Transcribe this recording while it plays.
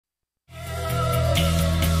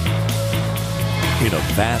In a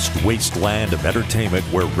vast wasteland of entertainment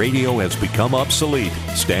where radio has become obsolete,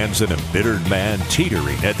 stands an embittered man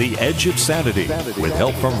teetering at the edge of sanity. With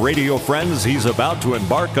help from radio friends, he's about to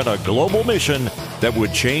embark on a global mission that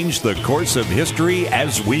would change the course of history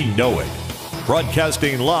as we know it.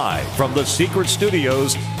 Broadcasting live from the secret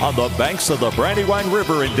studios on the banks of the Brandywine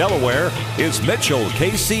River in Delaware is Mitchell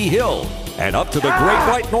K.C. Hill. And up to the Great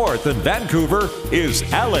White North in Vancouver is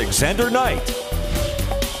Alexander Knight.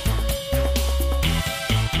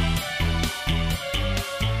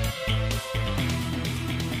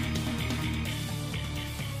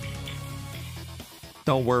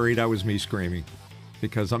 Don't worry, that was me screaming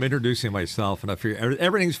because I'm introducing myself and I figure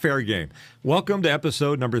everything's fair game. Welcome to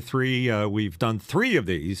episode number 3. We've done 3 of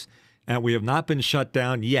these and we have not been shut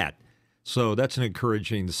down yet. So that's an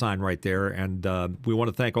encouraging sign right there. And we want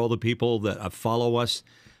to thank all the people that follow us.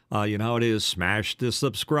 You know how it is. Smash the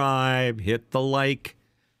subscribe, hit the like.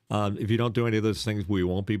 If you don't do any of those things, we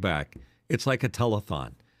won't be back. It's like a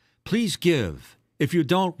telethon. Please give. If you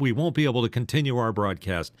don't, we won't be able to continue our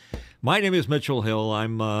broadcast. My name is Mitchell Hill.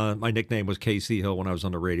 My nickname was KC Hill when I was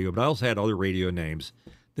on the radio, but I also had other radio names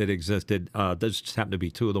that existed. Those just happen to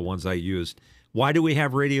be 2 of the ones I used. Why do we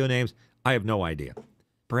have radio names? I have no idea.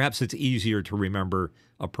 Perhaps it's easier to remember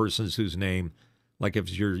a person's whose name, like if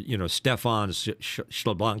you're, Stefan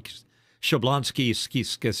Shablonsky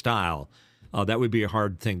style. That would be a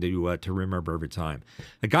hard thing to remember every time.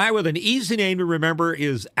 A guy with an easy name to remember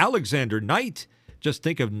is Alexander Knight. Just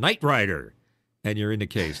think of Knight Rider, and you're in the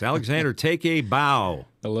case. Alexander, take a bow.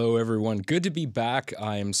 Hello, everyone. Good to be back.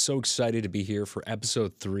 I am so excited to be here for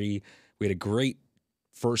episode 3. We had a great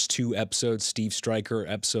first 2 episodes. Steve Stryker,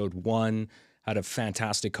 episode 1, had a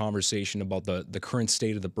fantastic conversation about the current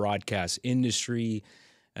state of the broadcast industry,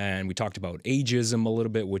 and we talked about ageism a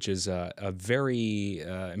little bit, which is a very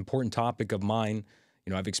important topic of mine.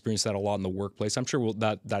 I've experienced that a lot in the workplace. I'm sure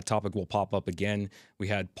that topic will pop up again. We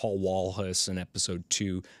had Paul Walhus in episode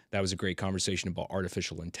 2. That was a great conversation about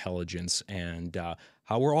artificial intelligence and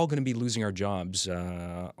how we're all going to be losing our jobs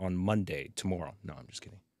on Monday, tomorrow. No, I'm just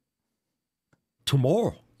kidding.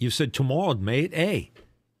 Tomorrow? You said tomorrow, mate. Hey.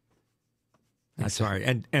 That's all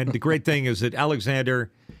right. And the great thing is that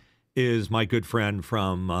Alexander is my good friend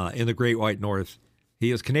from in the Great White North.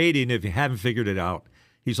 He is Canadian, if you haven't figured it out.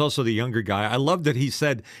 He's also the younger guy. I love that he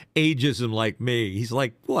said ageism like me. He's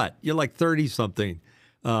like, what? You're like 30-something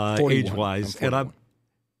age-wise. And I'm,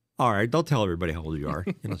 all right, don't tell everybody how old you are.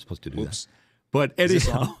 You're not supposed to do that. But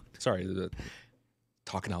anyhow. Sorry,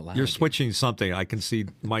 talking out loud. You're switching something. I can see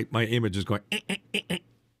my image is going.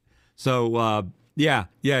 So, yeah,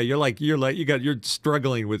 you're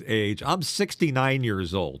struggling with age. I'm 69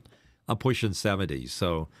 years old. I'm pushing 70.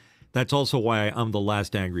 So that's also why I'm the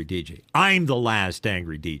last angry DJ. I'm the last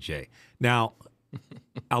angry DJ. Now,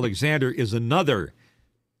 Alexander is another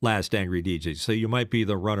last angry DJ. So you might be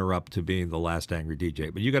the runner-up to being the last angry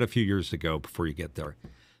DJ. But you got a few years to go before you get there.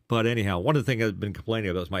 But anyhow, one of the things I've been complaining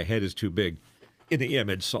about is my head is too big in the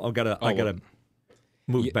image. So I gotta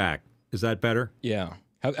move back. Is that better? Yeah.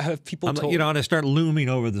 Have people told... and I start looming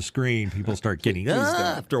over the screen. People start getting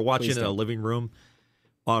after watching in a living room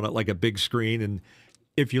on like a big screen. And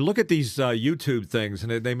if you look at these YouTube things,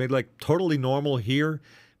 and they made like totally normal here,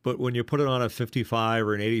 but when you put it on a 55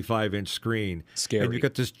 or an 85-inch screen, scary. And you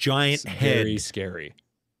got this giant head. Very scary.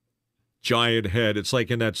 Giant head. It's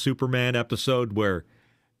like in that Superman episode where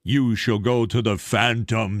you shall go to the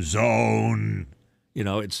Phantom Zone.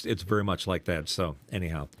 It's very much like that. So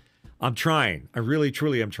anyhow, I'm trying. I really,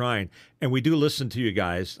 truly am trying. And we do listen to you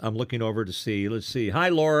guys. I'm looking over to see. Let's see. Hi,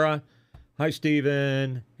 Laura. Hi,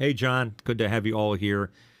 Stephen. Hey, John. Good to have you all here.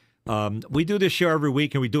 We do this show every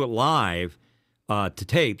week, and we do it live to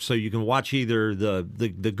tape, so you can watch either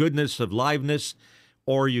the goodness of liveness,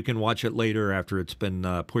 or you can watch it later after it's been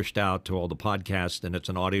pushed out to all the podcasts, and it's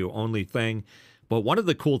an audio-only thing. But one of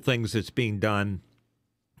the cool things that's being done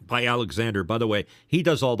by Alexander, by the way, he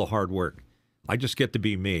does all the hard work. I just get to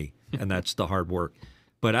be me, and that's the hard work.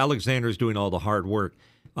 But Alexander's doing all the hard work.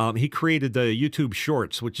 He created the YouTube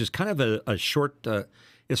Shorts, which is kind of a short,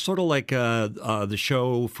 it's sort of like the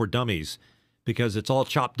show for dummies, because it's all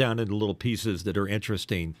chopped down into little pieces that are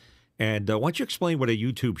interesting. And why don't you explain what a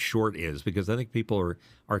YouTube Short is? Because I think people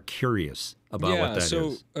are curious about what that is.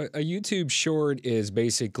 So a YouTube Short is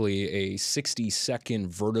basically a 60-second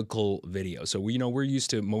vertical video. So we're used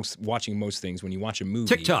to watching most things. When you watch a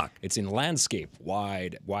movie, TikTok. It's in landscape,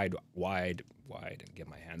 wide, wide and get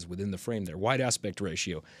my hands within the frame there. Wide aspect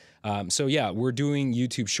ratio. So yeah, we're doing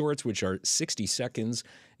YouTube Shorts, which are 60 seconds.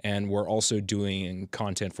 And we're also doing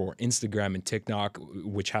content for Instagram and TikTok,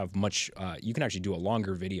 which have much, you can actually do a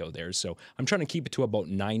longer video there. So I'm trying to keep it to about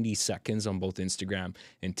 90 seconds on both Instagram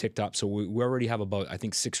and TikTok. So we already have about, I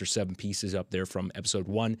think, 6 or 7 pieces up there from episode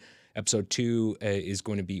 1. Episode 2 is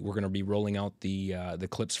going to be, we're going to be rolling out the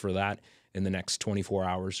clips for that in the next 24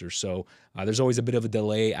 hours or so. There's always a bit of a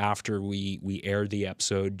delay after we air the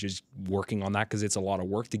episode, just working on that because it's a lot of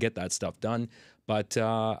work to get that stuff done. But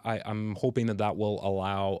I'm hoping that will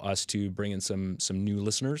allow us to bring in some new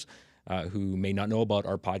listeners who may not know about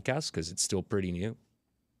our podcast because it's still pretty new.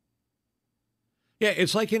 Yeah,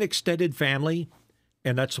 it's like an extended family,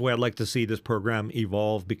 and that's the way I'd like to see this program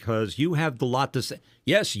evolve because you have the lot to say.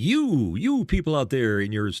 Yes, you people out there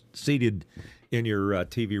in your seated in your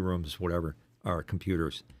TV rooms, whatever, or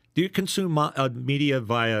computers. Do you consume media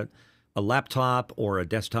via a laptop or a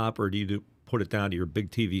desktop, or do you put it down to your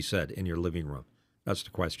big TV set in your living room? That's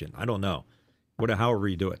the question. I don't know. However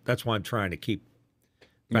you do it. That's why I'm trying to keep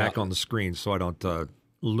back on the screen so I don't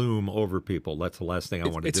loom over people. That's the last thing I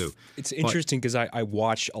want to do. It's interesting because I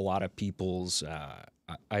watch a lot of people's,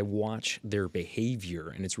 I watch their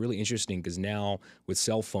behavior, and it's really interesting because now with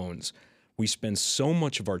cell phones, we spend so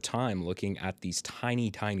much of our time looking at these tiny,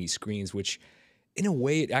 tiny screens, which in a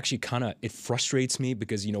way it actually it frustrates me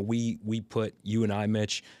because, we put, you and I,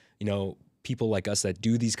 Mitch, people like us that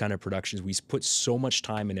do these kind of productions, we put so much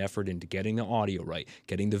time and effort into getting the audio right,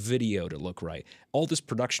 getting the video to look right, all this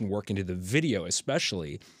production work into the video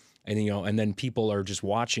especially, and then people are just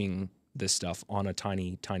watching this stuff on a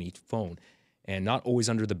tiny, tiny phone and not always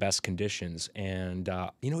under the best conditions. And,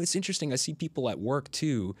 it's interesting. I see people at work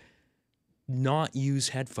too not use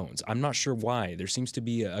headphones. I'm not sure why. There seems to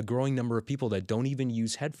be a growing number of people that don't even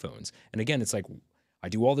use headphones. And again, it's like, I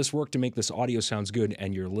do all this work to make this audio sounds good,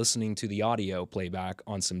 and you're listening to the audio playback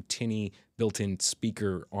on some tinny built-in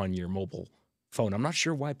speaker on your mobile phone. I'm not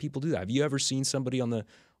sure why people do that. Have you ever seen somebody on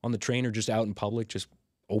the train or just out in public, just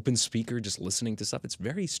open speaker, just listening to stuff? It's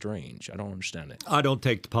very strange. I don't understand it. I don't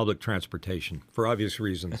take public transportation for obvious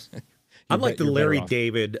reasons. I'm like the Larry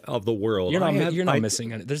David of the world. You're not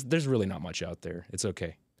missing it. There's really not much out there. It's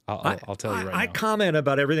okay. I'll tell you right now. I comment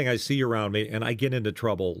about everything I see around me, and I get into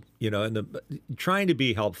trouble, and trying to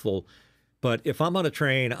be helpful. But if I'm on a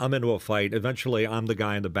train, I'm into a fight. Eventually, I'm the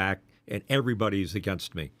guy in the back, and everybody's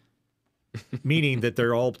against me, meaning that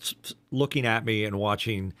they're all looking at me and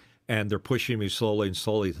watching, and they're pushing me slowly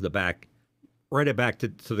to the back, right back to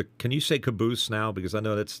the. Can you say caboose now? Because I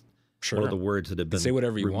know that's one of the words that have been say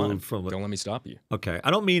whatever you want. From Don't let me stop you. Okay,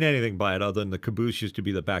 I don't mean anything by it other than the caboose used to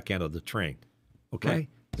be the back end of the train. Okay. Right.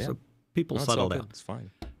 Yeah. So people settle down. It's fine.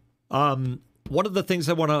 One of the things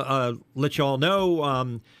I want to let you all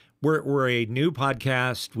know, we're a new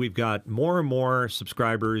podcast. We've got more and more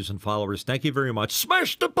subscribers and followers. Thank you very much.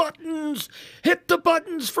 Smash the buttons. Hit the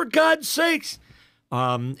buttons, for God's sakes.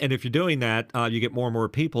 And if you're doing that, you get more and more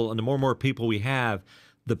people. And the more and more people we have,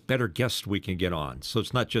 the better guests we can get on. So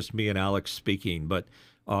it's not just me and Alex speaking, but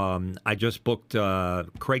I just booked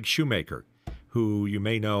Craig Shoemaker, who you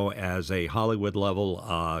may know as a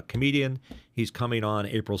Hollywood-level comedian. He's coming on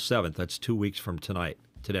April 7th. That's 2 weeks from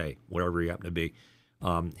today, whatever he happen to be.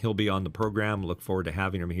 He'll be on the program. Look forward to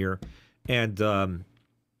having him here. And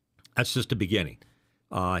that's just the beginning.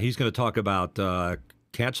 He's going to talk about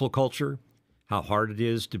cancel culture, how hard it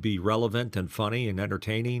is to be relevant and funny and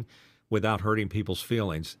entertaining without hurting people's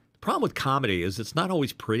feelings. The problem with comedy is it's not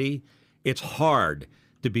always pretty. It's hard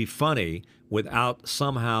to be funny without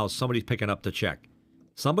somehow somebody's picking up the check.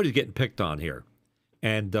 Somebody's getting picked on here.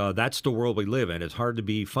 And that's the world we live in. It's hard to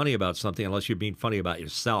be funny about something unless you're being funny about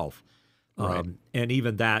yourself. Right. And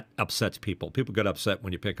even that upsets people. People get upset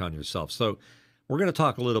when you pick on yourself. So we're going to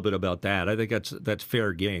talk a little bit about that. I think that's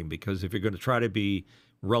fair game, because if you're going to try to be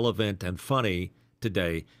relevant and funny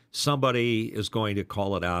today, somebody is going to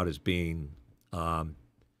call it out as being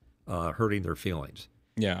hurting their feelings.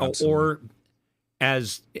 Yeah, absolutely.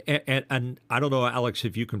 And I don't know, Alex,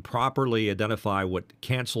 if you can properly identify what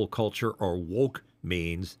cancel culture or woke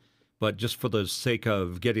means, but just for the sake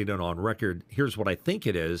of getting it on record, here's what I think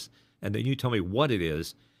it is, and then you tell me what it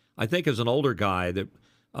is. I think as an older guy that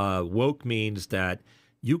woke means that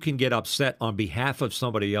you can get upset on behalf of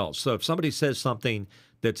somebody else. So if somebody says something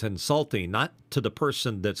that's insulting, not to the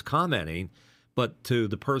person that's commenting, but to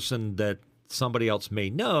the person that somebody else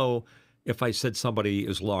may know. If I said somebody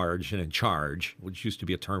is large and in charge, which used to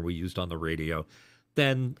be a term we used on the radio,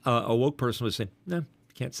 then a woke person would say, no,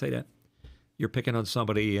 you can't say that. You're picking on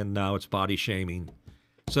somebody, and now it's body shaming.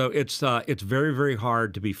 So it's very, very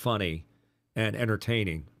hard to be funny and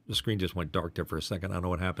entertaining the screen just went dark there for a second. I don't know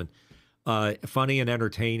what happened. Funny and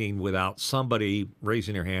entertaining without somebody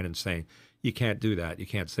raising their hand and saying, you can't do that. You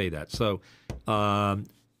can't say that. So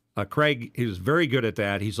Craig is very good at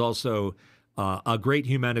that. He's also a great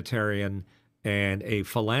humanitarian and a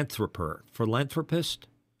philanthropist?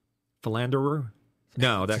 Philanderer?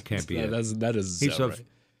 No, that can't be it. That is right.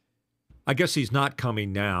 I guess he's not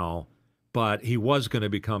coming now, but he was going to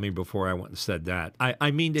be coming before I went and said that.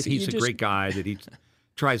 I mean that he's a great guy, that he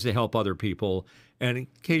tries to help other people, and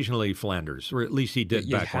occasionally philanders, or at least he did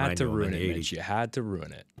back when I knew him in the 80s. Mitch. You had to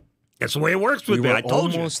ruin it. That's the way it works with me. I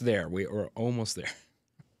told you. We were almost there.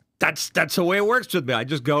 That's the way it works with me. I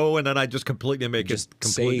just go and then I just completely make it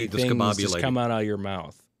completely discombobulated. Just come out of your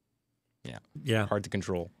mouth. Yeah. Hard to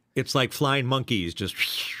control. It's like flying monkeys. Just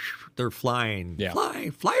they're flying. Yeah.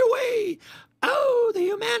 Fly away. Oh, the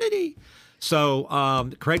humanity.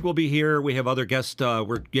 So Craig will be here. We have other guests.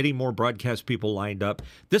 We're getting more broadcast people lined up.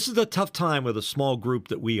 This is a tough time with a small group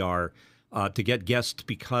that we are to get guests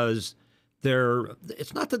because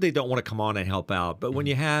it's not that they don't want to come on and help out, but when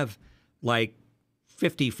you have like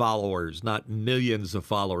 50 followers, not millions of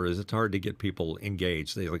followers, it's hard to get people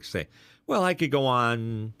engaged. They like say, well, I could go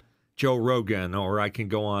on Joe Rogan or I can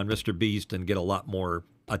go on Mr. Beast and get a lot more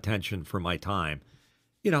attention for my time.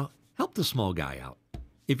 You know, help the small guy out.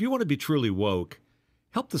 If you want to be truly woke,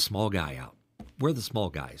 help the small guy out. We're the small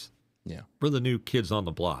guys. Yeah. We're the new kids on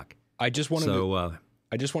the block. I just want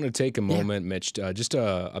to take a moment, Mitch, just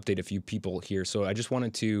to update a few people here. So I just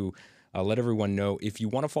wanted to let everyone know, if you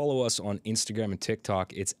want to follow us on Instagram and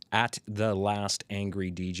TikTok, it's at The Last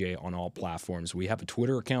Angry DJ on all platforms. We have a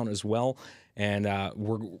Twitter account as well, and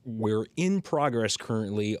we're in progress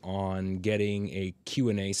currently on getting a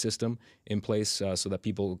Q&A system in place so that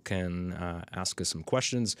people can ask us some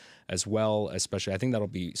questions as well. Especially, I think that'll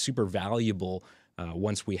be super valuable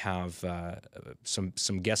once we have some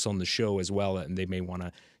guests on the show as well, and they may want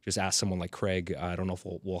to just ask someone like Craig. I don't know if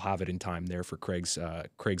we'll have it in time there for Craig's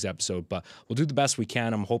episode, but we'll do the best we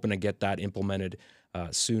can. I'm hoping to get that implemented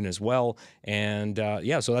soon as well. And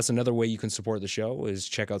so that's another way you can support the show, is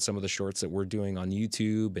check out some of the shorts that we're doing on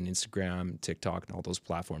YouTube and Instagram, TikTok, and all those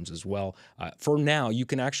platforms as well. For now, you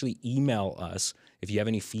can actually email us. If you have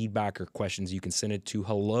any feedback or questions, you can send it to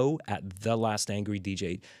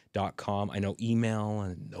hello@thelastangrydj.com. I know email,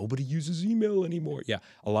 and nobody uses email anymore. Yeah,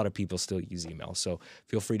 a lot of people still use email. So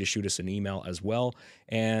feel free to shoot us an email as well.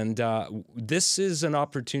 And this is an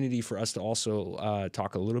opportunity for us to also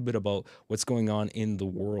talk a little bit about what's going on in the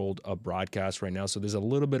world of broadcast right now. So there's a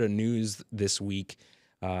little bit of news this week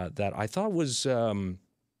that I thought was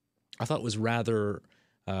rather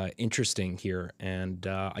interesting here, and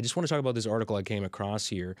I just want to talk about this article I came across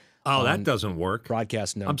here. Oh, that doesn't work.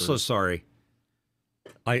 Broadcast numbers. I'm so sorry.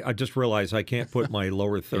 I just realized I can't put my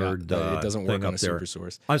lower third. It doesn't work on a there. super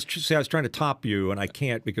source. I was trying to top you, and I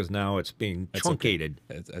can't because now it's being truncated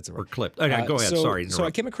or clipped. Okay, go ahead. Sorry. So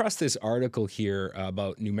I came across this article here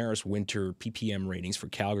about numerous winter PPM ratings for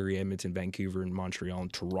Calgary, Edmonton, Vancouver, and Montreal,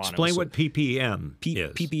 and Toronto. Explain what PPM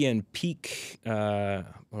is. PPM, peak.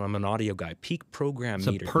 I'm an audio guy. Peak program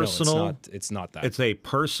meter. Personal. It's not that. It's a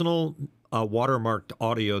personal watermarked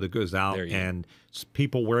audio that goes out, and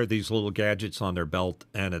people wear these little gadgets on their belt,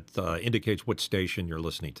 and it indicates what station you're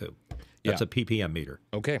listening to. That's a PPM meter.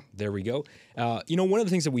 Okay, there we go. One of the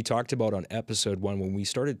things that we talked about on episode 1 when we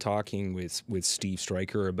started talking with Steve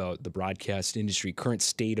Stryker about the broadcast industry, current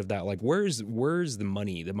state of that, like where's the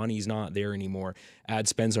money? The money's not there anymore. Ad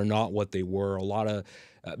spends are not what they were. A lot of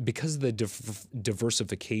because of the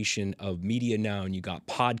diversification of media now, and you got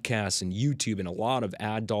podcasts and YouTube, and a lot of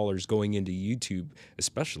ad dollars going into YouTube,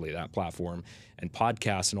 especially that platform, and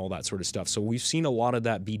podcasts and all that sort of stuff. So we've seen a lot of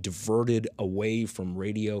that be diverted away from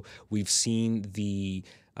radio. We've seen the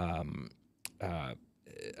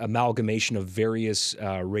amalgamation of various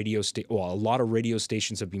a lot of radio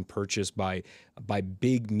stations have been purchased by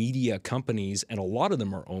big media companies, and a lot of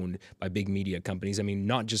them are owned by big media companies. I mean,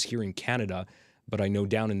 not just here in Canada, but I know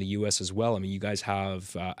down in the U.S. as well. I mean, you guys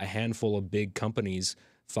have a handful of big companies,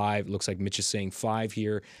 5, looks like Mitch is saying 5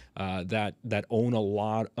 here, that own a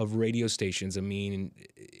lot of radio stations. I mean,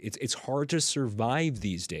 it's hard to survive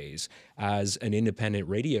these days as an independent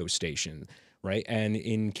radio station, right? And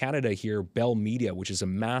in Canada here, Bell Media, which is a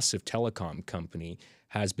massive telecom company,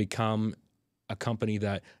 has become a company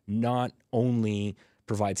that not only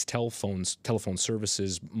provides telephone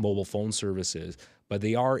services, mobile phone services, but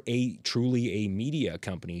they are truly a media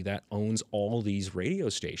company that owns all these radio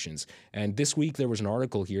stations. And this week there was an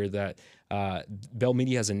article here that Bell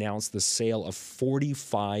Media has announced the sale of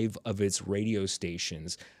 45 of its radio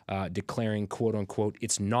stations, declaring, quote unquote,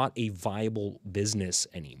 it's not a viable business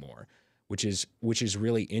anymore, which is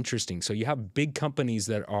really interesting. So you have big companies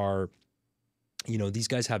that are, these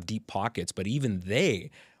guys have deep pockets, but even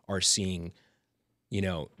they are seeing,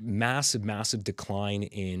 massive decline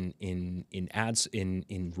in ads,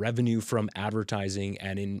 in revenue from advertising,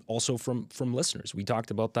 and also from listeners. We talked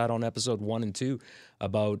about that on episode 1 and 2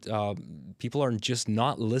 about people are just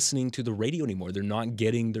not listening to the radio anymore. They're not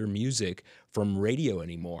getting their music from radio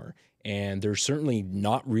anymore. And they're certainly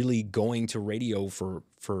not really going to radio for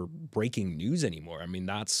breaking news anymore. I mean,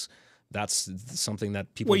 that's something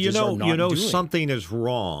that people just are not doing. Something is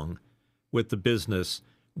wrong with the business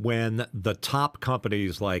when the top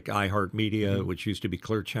companies like iHeartMedia, which used to be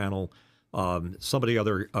Clear Channel, some of the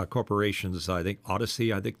other corporations, I think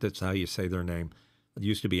Odyssey, I think that's how you say their name. It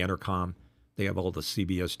used to be Entercom. They have all the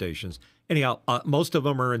CBS stations. Anyhow, most of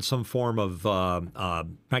them are in some form of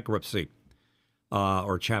bankruptcy.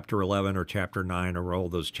 Or Chapter 11 or Chapter 9 or all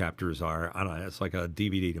those chapters are. I don't know. It's like a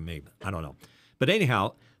DVD to me. I don't know. But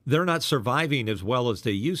anyhow, they're not surviving as well as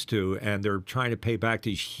they used to, and they're trying to pay back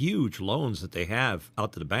these huge loans that they have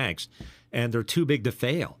out to the banks, and they're too big to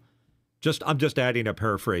fail. I'm just adding a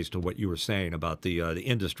paraphrase to what you were saying about the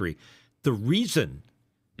industry. The reason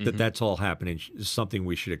that that's all happening is something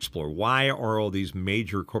we should explore. Why are all these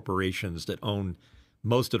major corporations that own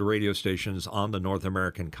most of the radio stations on the North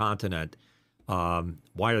American continent,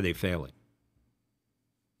 why are they failing?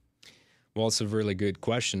 Well, it's a really good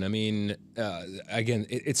question. I mean, again,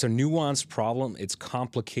 it's a nuanced problem. It's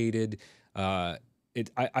complicated. I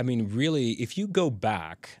mean, really, if you go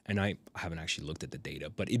back, and I haven't actually looked at the data,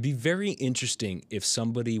 but it'd be very interesting if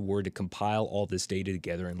somebody were to compile all this data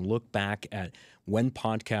together and look back at when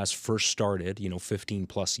podcasts first started, 15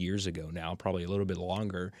 plus years ago now, probably a little bit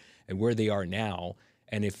longer, and where they are now.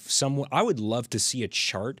 And if someone, I would love to see a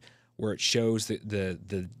chart where it shows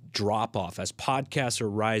the drop off as podcasts are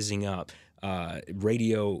rising up.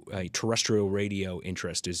 Terrestrial radio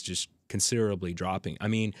interest is just considerably dropping. I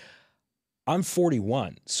mean, I'm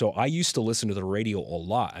 41, so I used to listen to the radio a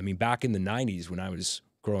lot. I mean, back in the 90s when I was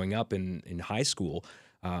growing up in high school,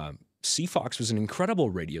 CFOX was an incredible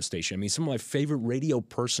radio station. I mean, some of my favorite radio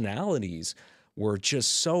personalities were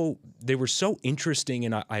they were so interesting,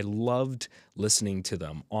 and I loved listening to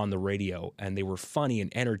them on the radio, and they were funny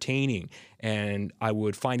and entertaining, and I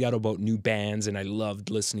would find out about new bands, and I loved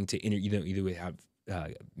listening to either we have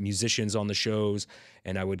musicians on the shows,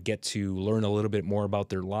 and I would get to learn a little bit more about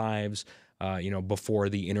their lives. Before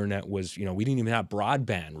the internet was, we didn't even have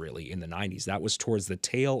broadband really in the 90s. That was towards the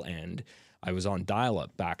tail end. I was on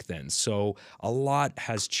dial-up back then. So a lot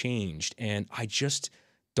has changed, and I just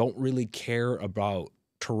don't really care about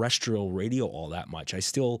terrestrial radio all that much. I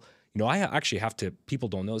still, I actually have to, people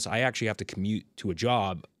don't know this, I actually have to commute to a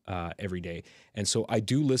job every day. And so I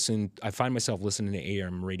find myself listening to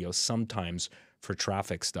AM radio sometimes for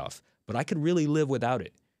traffic stuff, but I could really live without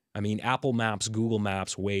it. I mean, Apple Maps, Google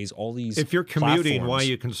Maps, Waze, all these If you're commuting, platforms, why are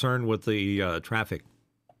you concerned with the traffic?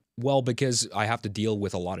 Well, because I have to deal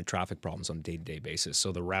with a lot of traffic problems on a day-to-day basis.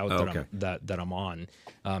 So the route that I'm on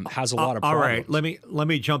has a lot of problems. All right, let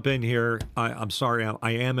me jump in here. I'm sorry,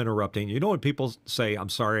 I am interrupting. You know when people say, "I'm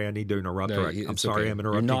sorry, I need to interrupt," or "I'm sorry, I'm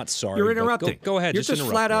interrupting." You're not sorry. You're interrupting. Go ahead. You're just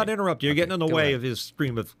flat out interrupting. You're getting in the way ahead. of his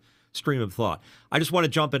stream of thought. I just want to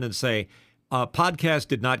jump in and say, podcast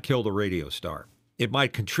did not kill the radio star. It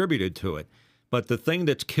might contributed to it, but the thing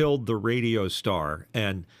that's killed the radio star,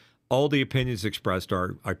 and all the opinions expressed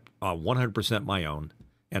are 100% my own.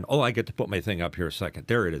 And I get to put my thing up here a second.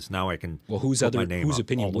 There it is. Now I can. Well, whose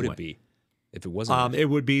opinion would it be if it wasn't? It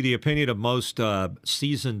would be the opinion of most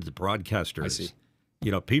seasoned broadcasters. I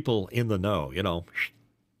see. People in the know.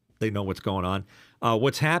 They know what's going on.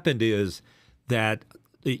 What's happened is that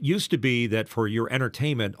it used to be that for your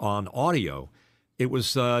entertainment on audio, it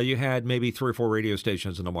was you had maybe 3 or 4 radio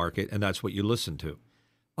stations in the market, and that's what you listened to.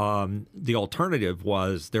 The alternative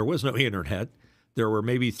was there was no internet. There were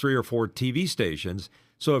maybe 3 or 4 TV stations.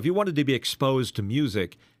 So if you wanted to be exposed to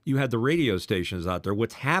music, you had the radio stations out there.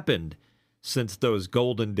 What's happened since those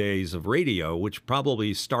golden days of radio, which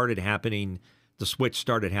probably started happening, the switch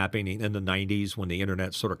started happening in the 90s when the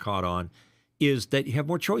internet sort of caught on, is that you have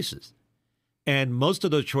more choices. And most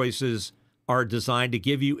of those choices are designed to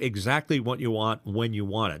give you exactly what you want when you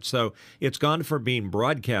want it. So it's gone from being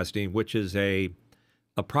broadcasting, which is a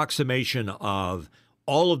approximation of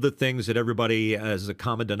all of the things that everybody as a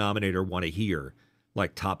common denominator want to hear,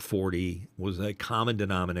 like top 40 was a common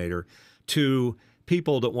denominator, to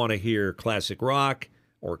people that want to hear classic rock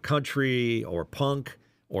or country or punk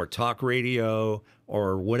or talk radio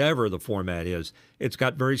or whatever the format is. It's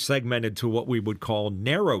got very segmented to what we would call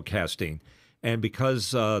narrowcasting. And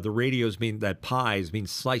because the radio's that pie is being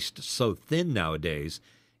sliced so thin nowadays,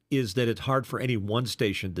 is that it's hard for any one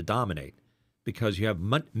station to dominate because you have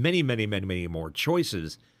many more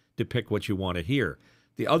choices to pick what you want to hear.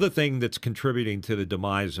 The other thing that's contributing to the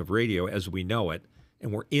demise of radio as we know it,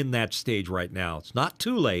 and we're in that stage right now, it's not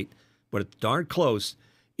too late, but it's darn close,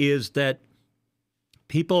 is that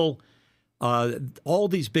people, all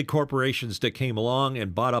these big corporations that came along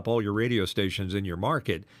and bought up all your radio stations in your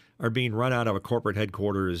market are being run out of a corporate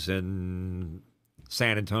headquarters in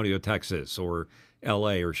San Antonio, Texas, or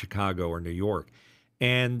LA, or Chicago, or New York.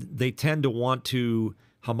 And they tend to want to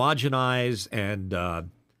homogenize and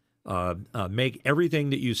make everything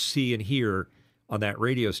that you see and hear on that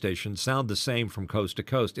radio station sound the same from coast to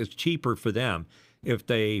coast. It's cheaper for them if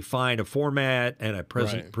they find a format and a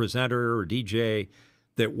presenter or DJ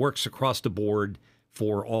that works across the board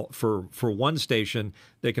for one station.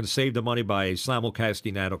 They can save the money by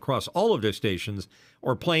simulcasting that across all of their stations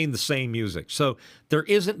or playing the same music. So there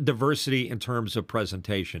isn't diversity in terms of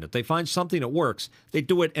presentation. If they find something that works, they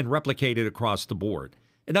do it and replicate it across the board.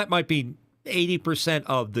 And that might be 80%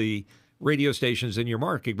 of the radio stations in your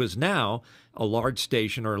market, because now a large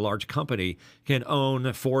station or a large company can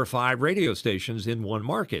own 4 or 5 radio stations in one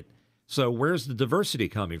market. So where's the diversity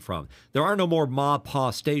coming from? There are no more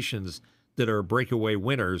ma-pa stations that are breakaway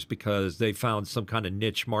winners because they found some kind of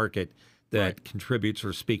niche market that contributes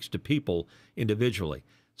or speaks to people individually.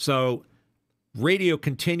 So radio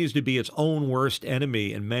continues to be its own worst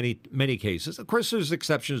enemy in many cases. Of course, there's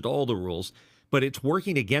exceptions to all the rules, but it's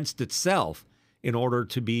working against itself in order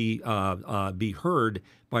to be heard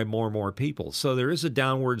by more and more people. So there is a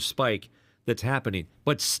downward spike that's happening.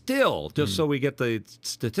 But still, just so we get the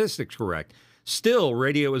statistics correct, still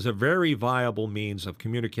radio is a very viable means of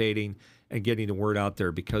communicating and getting the word out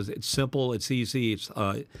there because it's simple, it's easy, it's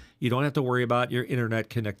you don't have to worry about your internet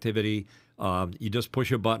connectivity. You just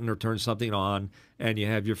push a button or turn something on, and you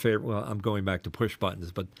have your favorite. Well, I'm going back to push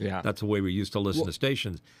buttons, but that's the way we used to listen to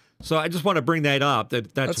stations. So I just want to bring that up.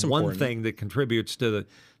 That's one important. thing that contributes to the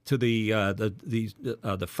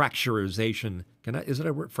fracturization. Is it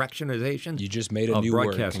a word? Fractionization? You just made a new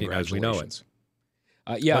word. Broadcasting as we know it.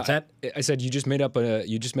 Yeah, what's that? I said you just made up a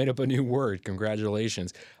new word.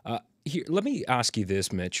 Congratulations. Here, let me ask you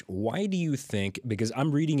this, Mitch. Why do you think? Because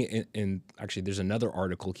I'm reading it in actually, there's another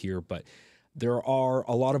article here, but there are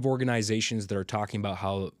a lot of organizations that are talking about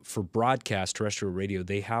how for broadcast terrestrial radio,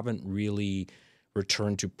 they haven't really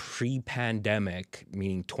returned to pre-pandemic,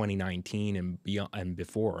 meaning 2019 and beyond and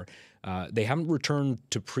before. They haven't returned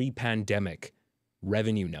to pre-pandemic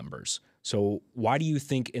revenue numbers. So why do you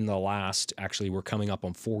think in the last, actually we're coming up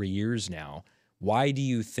on 4 years now, why do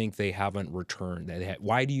you think they haven't returned?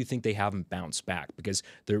 Why do you think they haven't bounced back? Because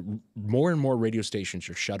more and more radio stations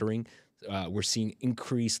are shuttering. We're seeing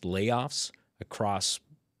increased layoffs across,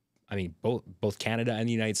 I mean, both Canada and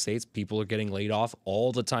the United States. People are getting laid off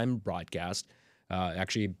all the time in broadcast.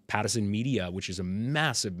 Actually, Pattison Media, which is a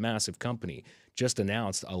massive, massive company, just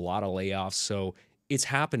announced a lot of layoffs. So it's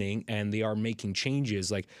happening, and they are making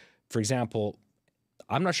changes. Like, for example,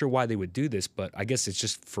 I'm not sure why they would do this, but I guess it's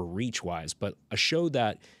just for reach-wise. But a show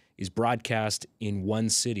that is broadcast in one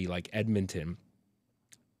city, like Edmonton,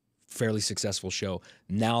 fairly successful show,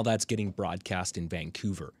 now that's getting broadcast in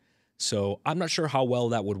Vancouver. So I'm not sure how well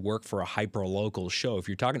that would work for a hyper-local show. If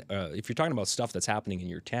you're talking about stuff that's happening in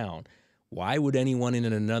your town, why would anyone in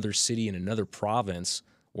another city, in another province,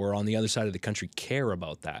 or on the other side of the country care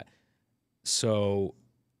about that? So,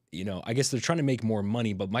 you know, I guess they're trying to make more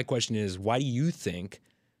money, but my question is, why do you think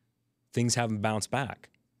things haven't bounced back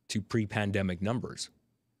to pre-pandemic numbers?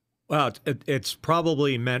 Well, it's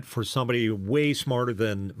probably meant for somebody way smarter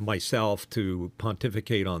than myself to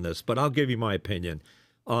pontificate on this, but I'll give you my opinion.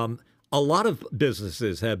 A lot of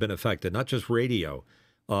businesses have been affected, not just radio,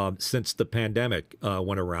 since the pandemic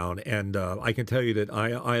went around. And I can tell you that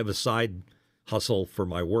I have a side hustle for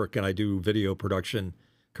my work, and I do video production,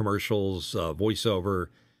 commercials, voiceover.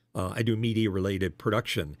 I do media-related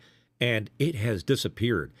production, and it has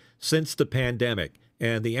disappeared since the pandemic.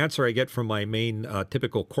 And the answer I get from my main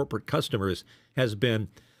typical corporate customers has been,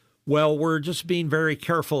 well, we're just being very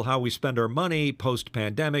careful how we spend our money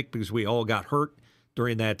post-pandemic because we all got hurt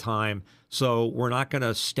during that time. So we're not going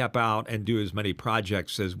to step out and do as many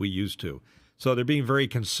projects as we used to. So they're being very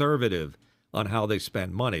conservative on how they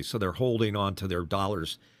spend money. So they're holding on to their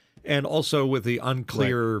dollars. And also with the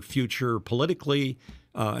unclear future politically,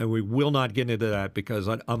 and we will not get into that because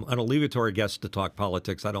I'm going to leave it to our guests to talk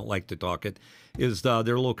politics. I don't like to talk it. They're a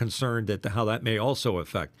little concerned at how that may also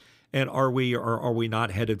affect. And are we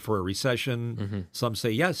not headed for a recession? Mm-hmm. Some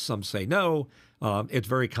say yes, some say no. It's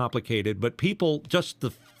very complicated. But people, just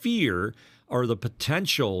the fear or the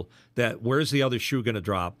potential that where's the other shoe going to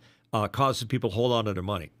drop causes people to hold on to their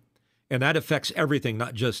money. And that affects everything,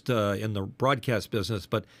 not just in the broadcast business,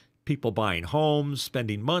 but people buying homes,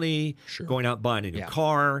 spending money, Sure. going out buying a new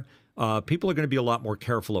car. People are going to be a lot more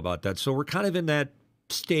careful about that. So we're kind of in that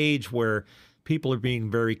stage where people are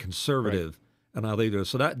being very conservative and how they do it.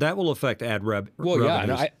 So that will affect ad revenues. Yeah,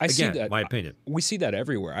 and I Again, see that. My opinion. We see that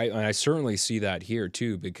everywhere. I certainly see that here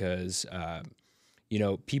too, because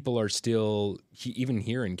people are still, even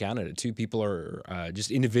here in Canada too, people are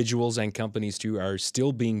just individuals and companies too are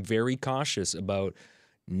still being very cautious about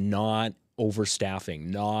not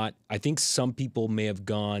overstaffing. I think some people may have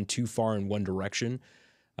gone too far in one direction.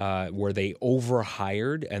 Where they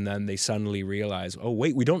overhired and then they suddenly realize, oh,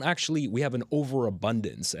 wait, we have an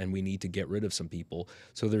overabundance and we need to get rid of some people.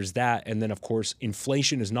 So there's that. And then, of course,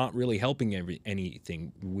 inflation is not really helping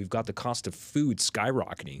anything. We've got the cost of food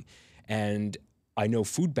skyrocketing. And I know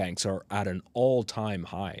food banks are at an all-time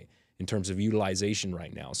high in terms of utilization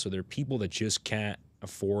right now. So there are people that just can't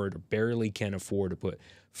afford or barely can afford to put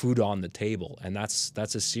food on the table, and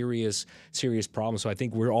that's a serious problem. So I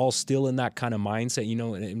think we're all still in that kind of mindset,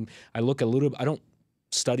 and I look I don't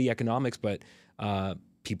study economics, but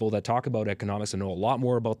people that talk about economics and know a lot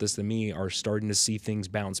more about this than me are starting to see things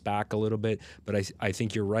bounce back a little bit. But I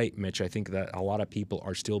think you're right, Mitch. I think that a lot of people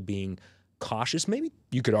are still being cautious, maybe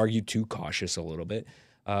you could argue too cautious a little bit,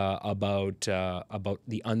 about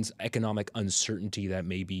the economic uncertainty that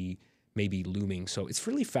may be looming. So it's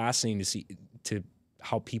really fascinating to see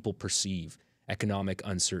how people perceive economic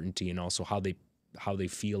uncertainty and also how they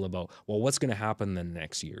feel about, well, what's going to happen the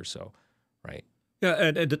next year or so, right? Yeah,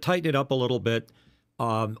 and to tighten it up a little bit,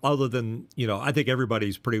 other than, I think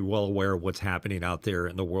everybody's pretty well aware of what's happening out there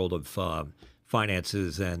in the world of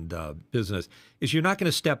finances and business, is you're not going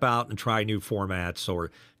to step out and try new formats or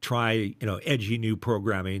try, edgy new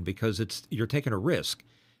programming because you're taking a risk.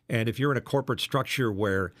 And if you're in a corporate structure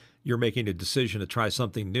where you're making a decision to try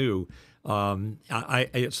something new,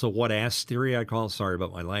 it's the what-ass theory, I call it. Sorry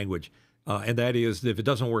about my language. And that is, if it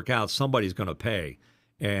doesn't work out, somebody's going to pay,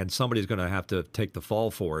 and somebody's going to have to take the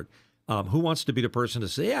fall for it. Who wants to be the person to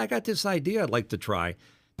say, yeah, I got this idea I'd like to try?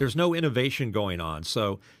 There's no innovation going on.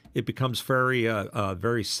 So it becomes very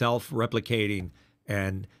self-replicating,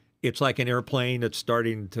 and it's like an airplane that's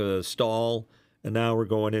starting to stall, and now we're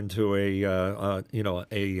going into a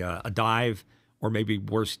dive, or maybe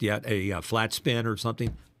worse yet, a flat spin or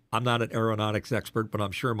something. I'm not an aeronautics expert, but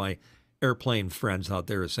I'm sure my airplane friends out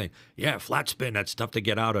there are saying, yeah, flat spin, that's tough to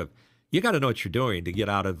get out of. You got to know what you're doing to get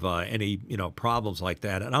out of any problems like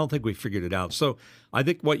that. And I don't think we figured it out. So I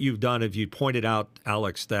think what you've done, if you pointed out,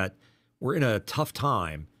 Alex, that we're in a tough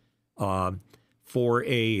time for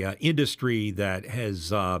a industry that has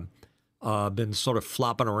been sort of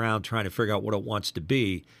flopping around trying to figure out what it wants to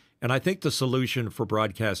be. And I think the solution for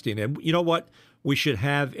broadcasting, and you know what? We should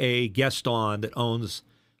have a guest on that owns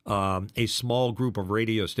a small group of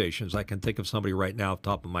radio stations. I can think of somebody right now off the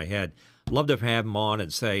top of my head. Love to have him on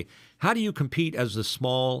and say, how do you compete as a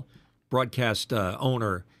small broadcast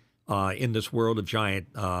owner in this world of giant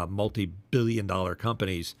multi-billion-dollar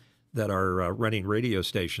companies that are running radio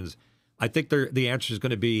stations? I think the answer is going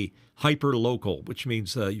to be hyper-local, which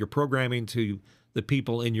means you're programming to the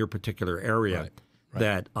people in your particular area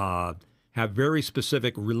that have very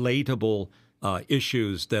specific, relatable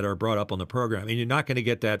issues that are brought up on the program. And you're not going to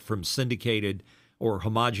get that from syndicated or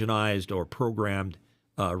homogenized or programmed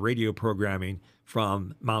radio programming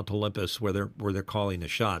from Mount Olympus where they're calling the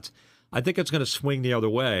shots. I think it's going to swing the other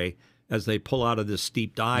way as they pull out of this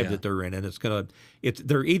steep dive that they're in, and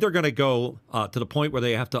they're either going to go to the point where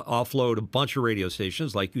they have to offload a bunch of radio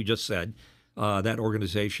stations, like you just said. That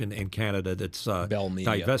organization in Canada that's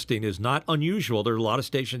divesting is not unusual. There are a lot of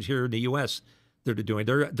stations here in the U.S. that are doing.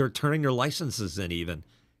 They're turning their licenses in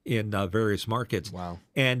various markets. Wow.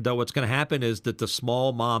 And what's going to happen is that the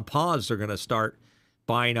small mom paws are going to start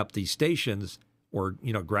buying up these stations, or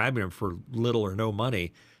grabbing them for little or no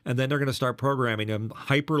money, and then they're going to start programming them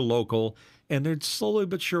hyper local, and they're slowly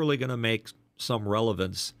but surely going to make some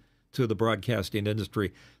relevance to the broadcasting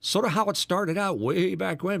industry. Sort of how it started out way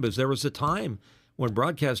back when, because there was a time when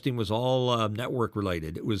broadcasting was all network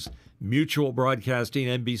related. It was Mutual Broadcasting,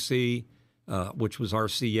 NBC, which was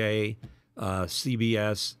RCA,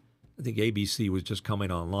 CBS. I think ABC was just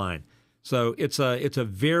coming online. So it's a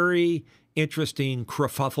very interesting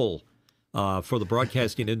kerfuffle for the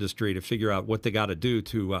broadcasting industry to figure out what they got to do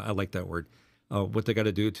to. I like that word. What they got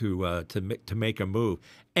to do to make a move.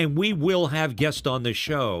 And we will have guests on this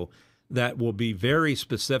show that will be very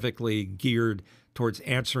specifically geared towards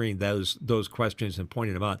answering those questions and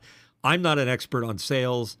pointing them out. I'm not an expert on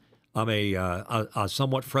sales. I'm a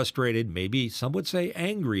somewhat frustrated, maybe some would say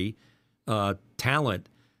angry, talent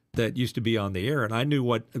that used to be on the air, and I knew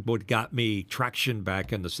what got me traction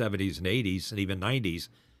back in the 70s and 80s and even 90s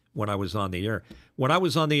when I was on the air. When I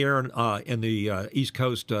was on the air in the East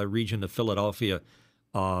Coast region of Philadelphia,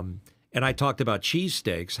 and I talked about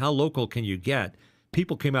cheesesteaks, how local can you get?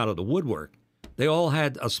 People came out of the woodwork. They all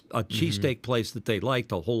had a cheesesteak place that they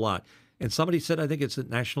liked a whole lot. And somebody said, I think it's a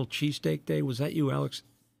National Cheesesteak Day. Was that you, Alex?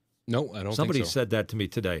 No, I don't Somebody think so. said that to me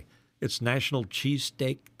today. It's National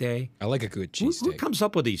Cheesesteak Day. I like a good Who cheesesteak. comes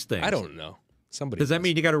up with these things? I don't know. Somebody Does that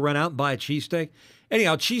mean you got to run out and buy a cheesesteak?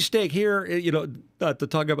 Anyhow, cheesesteak here, to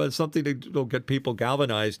talk about something that will get people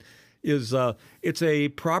galvanized, is it's a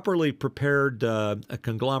properly prepared a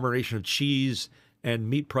conglomeration of cheese and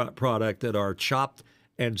meat product that are chopped,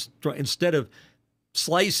 and instead of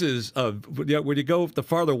slices of, when you go the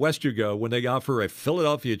farther west you go, when they offer a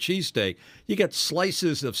Philadelphia cheesesteak, you get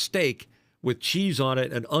slices of steak with cheese on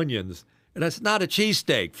it and onions, and that's not a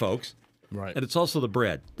cheesesteak, folks. Right. And it's also the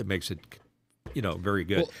bread that makes it, very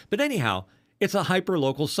good. Well, but anyhow, it's a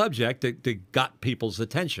hyper-local subject that got people's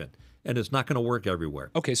attention, and it's not going to work everywhere.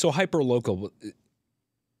 Okay, so hyperlocal.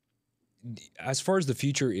 As far as the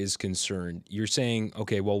future is concerned, you're saying,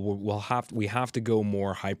 okay, well, we have to go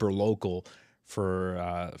more hyperlocal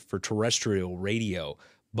for terrestrial radio.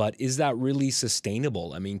 But is that really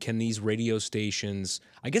sustainable? I mean, can these radio stations?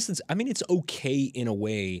 I guess it's okay in a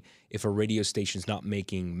way if a radio station's not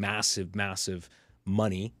making massive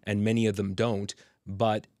money, and many of them don't.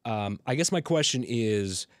 But I guess my question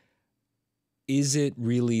is it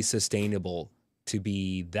really sustainable to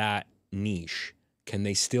be that niche? Can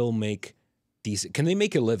they still make decent? Can they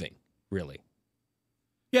make a living, really?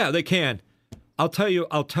 Yeah, they can. I'll tell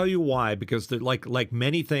you why. Because they're like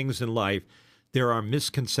many things in life, there are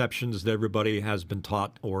misconceptions that everybody has been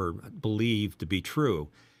taught or believed to be true.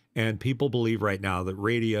 And people believe right now that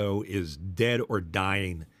radio is dead or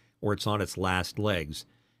dying, or it's on its last legs.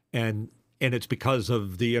 And it's because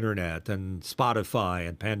of the internet and Spotify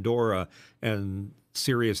and Pandora and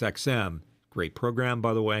Sirius XM. Great program,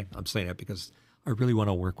 by the way. I'm saying that because I really want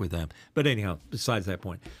to work with them. But anyhow, besides that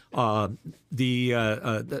point,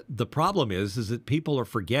 the problem is that people are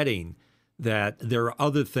forgetting that there are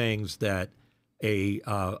other things that a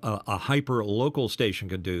hyper local station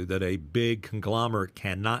can do that a big conglomerate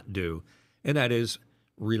cannot do, and that is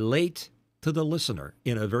relate to the listener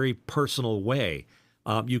in a very personal way.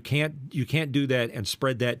 You can't do that and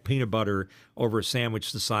spread that peanut butter over a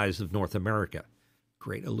sandwich the size of North America.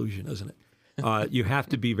 Great illusion, isn't it? You have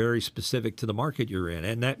to be very specific to the market you're in,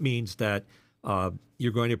 and that means that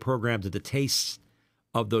you're going to program to the tastes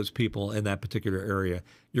of those people in that particular area.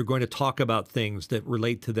 You're going to talk about things that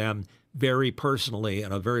relate to them very personally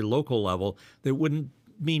on a very local level that wouldn't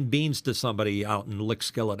mean beans to somebody out in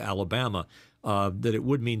Lickskillet, Alabama, that it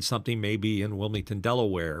would mean something maybe in Wilmington,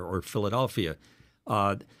 Delaware, or Philadelphia.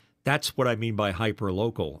 That's what I mean by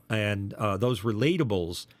hyper-local. And those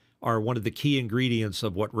relatables are one of the key ingredients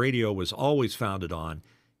of what radio was always founded on,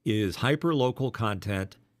 is hyper-local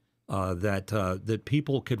content that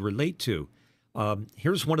people could relate to.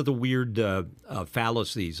 Here's one of the weird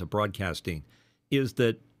fallacies of broadcasting, is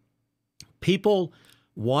that people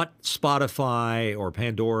want Spotify or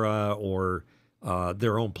Pandora or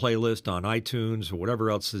their own playlist on iTunes or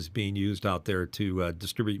whatever else is being used out there to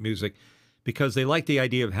distribute music, because they like the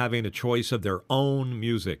idea of having a choice of their own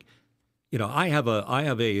music. I have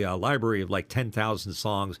a library of like 10,000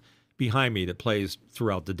 songs behind me that plays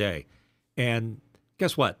throughout the day, and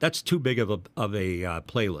guess what? That's too big of a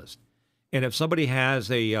playlist. And if somebody has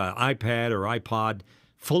a iPad or iPod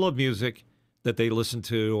full of music that they listen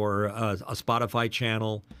to, or a Spotify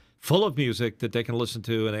channel full of music that they can listen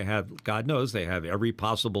to, and they have, God knows, they have every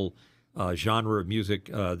possible genre of music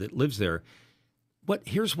that lives there. But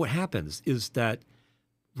here's what happens, is that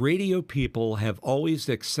radio people have always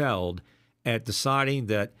excelled at deciding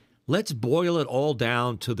that let's boil it all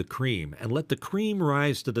down to the cream and let the cream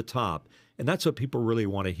rise to the top. And that's what people really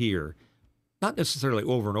want to hear. Not necessarily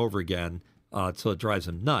over and over again till it drives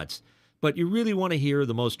them nuts, but you really want to hear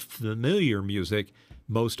the most familiar music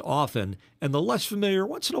most often, and the less familiar,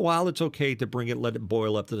 once in a while, it's okay to bring it, let it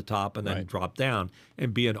boil up to the top, and then drop down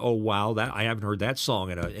and be an, oh wow, that I haven't heard that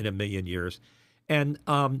song in a million years. And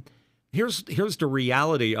here's the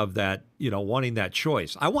reality of that, wanting that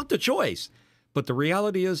choice. I want the choice, but the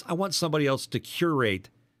reality is I want somebody else to curate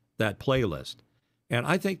that playlist. And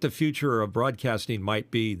I think the future of broadcasting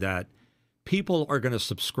might be that people are going to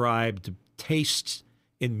subscribe to tastes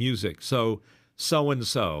in music.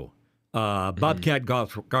 So-and-so, Bobcat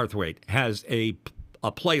Garthwaite has a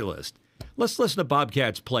playlist. Let's listen to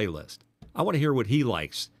Bobcat's playlist. I want to hear what he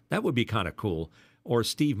likes. That would be kind of cool. or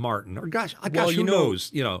Steve Martin, or gosh, Well, who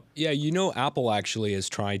knows? Yeah, Apple actually has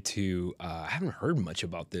tried to. I haven't heard much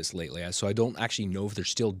about this lately, so I don't actually know if they're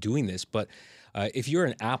still doing this. But if you're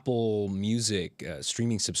an Apple Music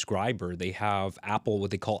streaming subscriber, they have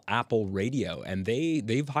what they call Apple Radio, and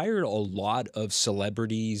they've hired a lot of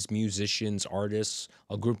celebrities, musicians, artists.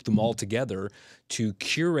 I'll group them all together to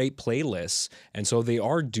curate playlists, and so they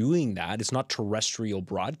are doing that. It's not terrestrial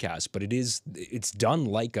broadcast, but it's done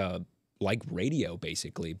like radio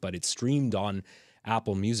basically, but it's streamed on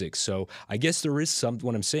Apple Music. So I guess there is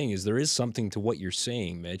what I'm saying is there is something to what you're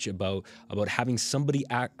saying, Mitch, about having somebody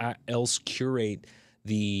else curate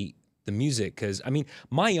the music. Because I mean,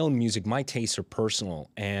 my own music, my tastes are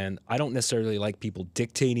personal, and I don't necessarily like people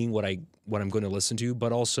dictating what I'm going to listen to.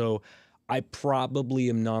 But also, I probably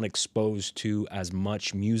am not exposed to as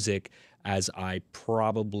much music as I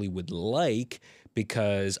probably would like,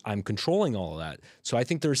 because I'm controlling all of that. So I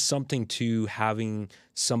think there's something to having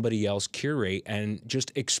somebody else curate and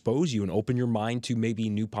just expose you and open your mind to maybe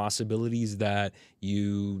new possibilities that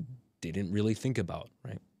you didn't really think about,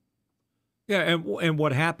 right? Yeah, and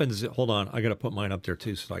what happens? Hold on, I got to put mine up there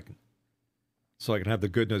too, so I can have the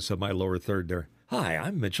goodness of my lower third there. Hi,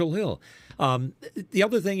 I'm Mitchell Hill. The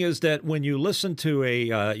other thing is that when you listen to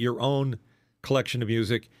your own collection of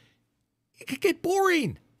music, it can get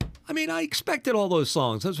boring. I mean, I expected all those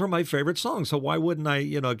songs. Those were my favorite songs. So why wouldn't I,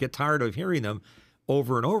 get tired of hearing them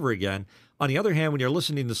over and over again? On the other hand, when you're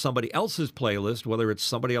listening to somebody else's playlist, whether it's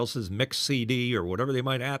somebody else's mixed CD or whatever they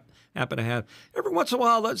might happen to have, every once in a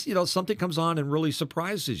while, something comes on and really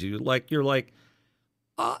surprises you. You're like,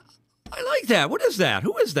 I like that. What is that?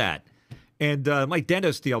 Who is that? And my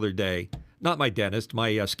dentist the other day, not my dentist,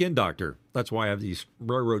 my skin doctor. That's why I have these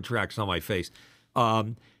railroad tracks on my face.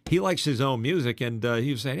 He likes his own music, and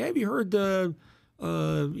he was saying, hey, have you heard,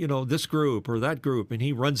 this group or that group? And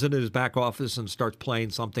he runs into his back office and starts playing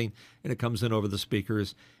something, and it comes in over the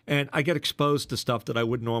speakers. And I get exposed to stuff that I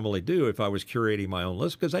wouldn't normally do if I was curating my own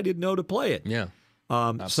list, because I didn't know to play it. Yeah.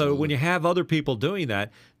 So when you have other people doing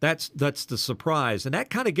that, that's the surprise. And that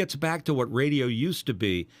kind of gets back to what radio used to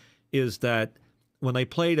be, is that when they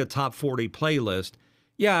played a top 40 playlist,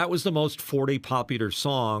 yeah, it was the most 40 popular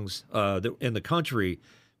songs in the country.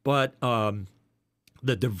 But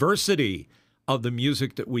the diversity of the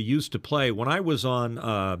music that we used to play, when I was on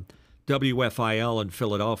WFIL in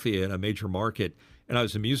Philadelphia in a major market, and I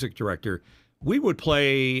was a music director, we would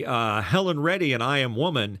play Helen Reddy and I Am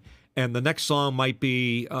Woman, and the next song might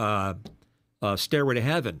be Stairway to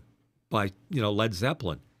Heaven by Led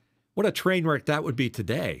Zeppelin. What a train wreck that would be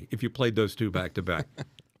today if you played those two back to back.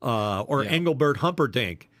 Or Engelbert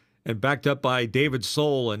Humperdinck, and backed up by David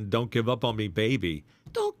Soul and Don't Give Up on Me, Baby.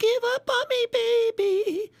 Don't give up on me,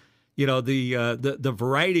 baby. The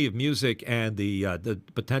variety of music and the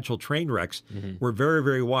potential train wrecks were very,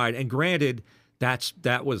 very wide. And granted,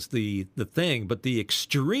 that was the thing, but the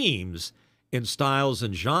extremes in styles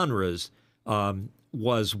and genres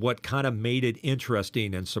was what kind of made it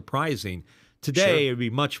interesting and surprising. Today, it would be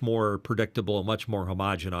much more predictable, much more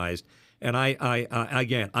homogenized. And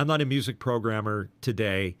again, I'm not a music programmer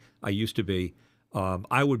today. I used to be.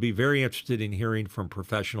 I would be very interested in hearing from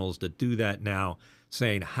professionals that do that now,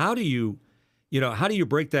 saying, how do you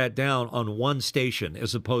break that down on one station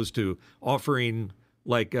as opposed to offering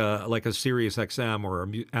like a Sirius XM or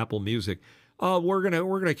Apple Music? We're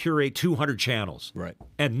gonna curate 200 channels, right,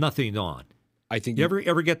 and nothing on. I think you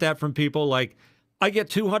ever get that from people? Like, I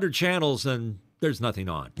get 200 channels and there's nothing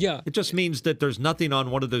on. Yeah, it just means that there's nothing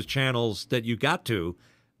on one of those channels that you got to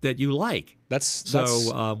that you like.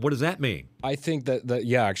 So what does that mean? I think that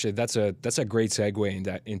actually that's a great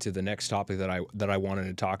segue into the next topic that I wanted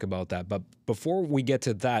to talk about that. But before we get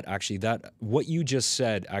to that, actually, that what you just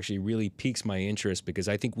said actually really piques my interest, because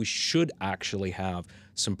I think we should actually have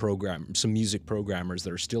some music programmers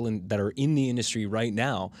that are in the industry right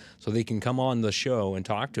now, so they can come on the show and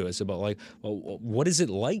talk to us about what is it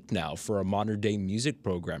like now for a modern day music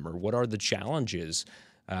programmer? What are the challenges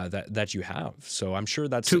that you have? So I'm sure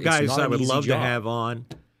that's two guys I would love job. to have on.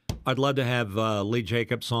 I'd love to have Lee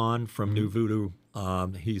Jacobs on from New Voodoo.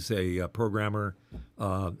 He's a programmer,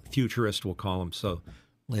 futurist, we'll call him. So,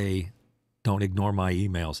 Lee, don't ignore my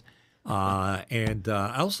emails. And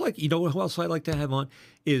I also who else I'd like to have on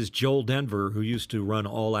is Joel Denver, who used to run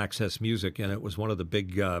All Access Music, and it was one of the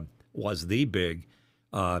big,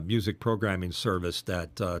 music programming service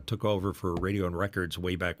that took over for Radio and Records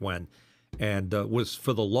way back when, and was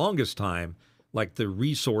for the longest time like the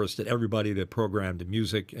resource that everybody that programmed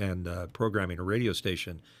music and programming a radio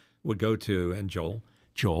station would go to. And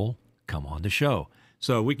Joel, come on the show.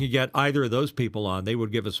 So we can get either of those people on. They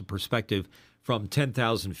would give us a perspective from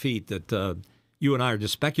 10,000 feet that, you and I are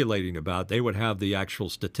just speculating about. They would have the actual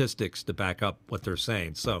statistics to back up what they're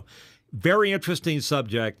saying. So, very interesting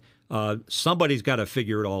subject. Somebody's got to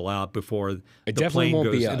figure it all out before the plane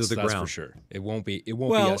goes into the ground. That's for sure. It won't be. It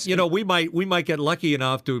won't well, be us. you know, we might get lucky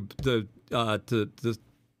enough to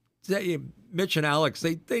say, Mitch and Alex,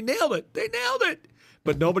 they nailed it. They nailed it.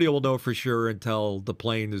 But nobody will know for sure until the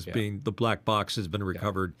plane is the black box has been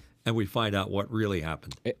recovered and we find out what really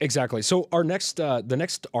happened. Exactly. So our next, the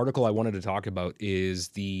next article I wanted to talk about is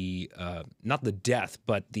the not the death,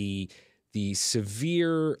 but the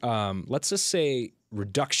severe, let's just say,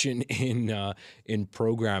 reduction in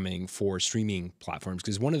programming for streaming platforms.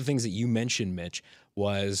 Because one of the things that you mentioned, Mitch,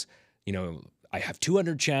 was, you know, I have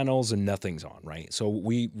 200 channels and nothing's on, right? So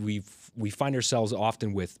we find ourselves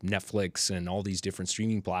often with Netflix and all these different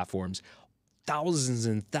streaming platforms, thousands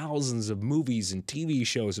and thousands of movies and TV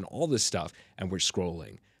shows and all this stuff, and we're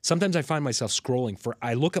scrolling. Sometimes I find myself scrolling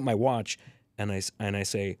I look at my watch and I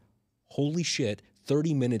say, holy shit,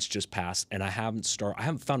 30 minutes just passed and I haven't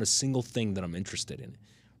found a single thing that I'm interested in.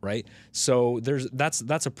 Right. So that's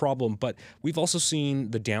a problem. But we've also seen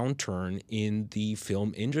the downturn in the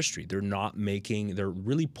film industry. They're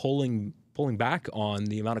really pulling back on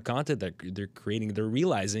the amount of content that they're creating. They're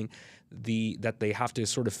realizing that they have to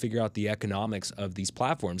sort of figure out the economics of these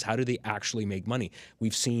platforms. How do they actually make money?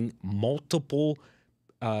 We've seen multiple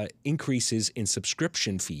increases in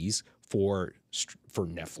subscription fees for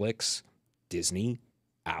Netflix, Disney,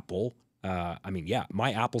 Apple.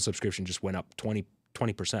 My Apple subscription just went up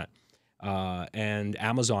 20%, and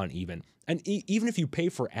Amazon even. And even if you pay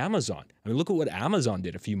for Amazon, I mean, look at what Amazon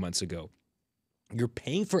did a few months ago. You're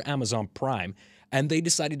paying for Amazon Prime, and they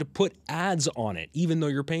decided to put ads on it, even though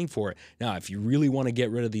you're paying for it. Now, if you really want to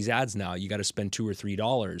get rid of these ads now, you got to spend $2 or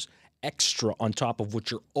 $3 extra on top of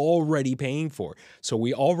what you're already paying for. So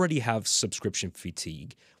we already have subscription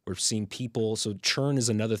fatigue. We're seeing people, so churn is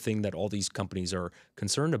another thing that all these companies are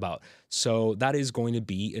concerned about. So that is going to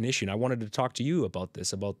be an issue. And I wanted to talk to you about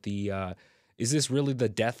this, about is this really the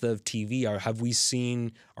death of TV? Or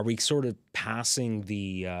are we sort of passing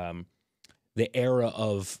the era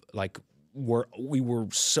of like, where we were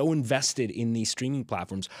so invested in these streaming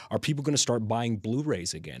platforms? Are people going to start buying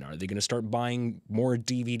Blu-rays again? Are they going to start buying more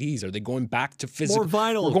DVDs? Are they going back to physical? More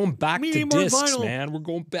vinyl. We're going back to discs, vinyl. man. We're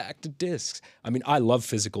going back to discs. I mean, I love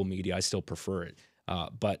physical media. I still prefer it.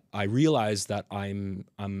 But I realize that I'm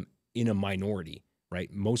in a minority, right?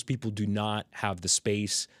 Most people do not have the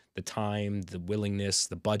space, the time, the willingness,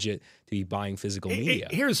 the budget to be buying physical media.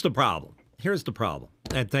 Here's the problem.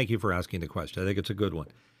 And thank you for asking the question. I think it's a good one.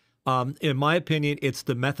 In my opinion, it's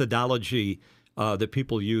the methodology that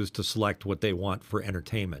people use to select what they want for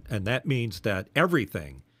entertainment. And that means that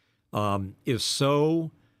everything is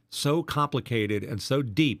so complicated and so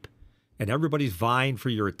deep, and everybody's vying for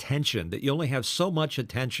your attention that you only have so much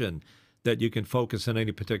attention that you can focus in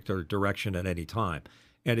any particular direction at any time.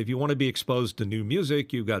 And if you want to be exposed to new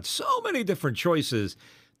music, you've got so many different choices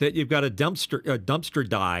that you've got a dumpster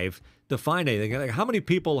dive to find anything. Like, how many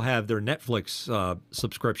people have their Netflix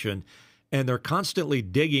subscription and they're constantly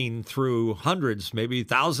digging through hundreds, maybe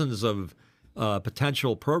thousands of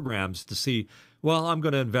potential programs to see, well, I'm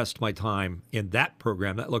going to invest my time in that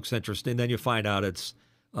program. That looks interesting. Then you find out it's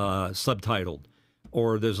subtitled,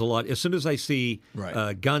 or there's a lot. As soon as I see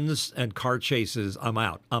guns and car chases, I'm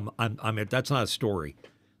out. That's not a story.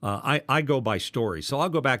 I go by story. So I'll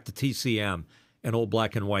go back to TCM and old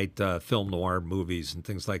black and white film noir movies and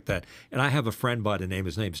things like that. And I have a friend by the name,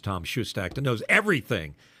 his name's Tom Schustak, that knows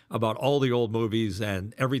everything about all the old movies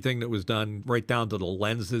and everything that was done, right down to the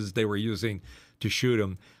lenses they were using to shoot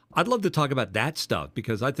them. I'd love to talk about that stuff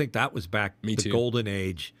because I think that was back the golden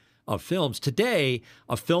age of films. Today,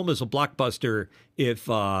 a film is a blockbuster if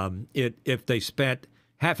they spent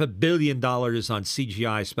 $500 million on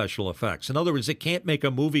CGI special effects. In other words, it can't make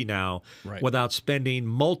a movie now without spending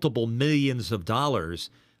multiple millions of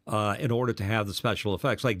dollars in order to have the special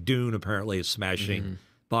effects. Like Dune apparently is smashing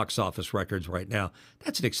box office records right now.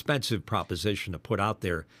 That's an expensive proposition to put out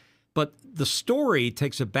there. But the story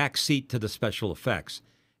takes a back seat to the special effects.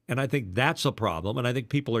 And I think that's a problem. And I think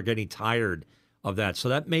people are getting tired of that. So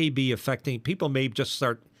that may be affecting, people may just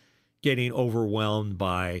start getting overwhelmed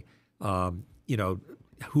by,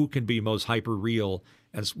 who can be most hyper real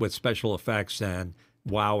as with special effects and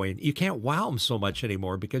wowing. You can't wow them so much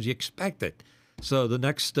anymore because you expect it. So the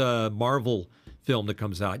next Marvel film that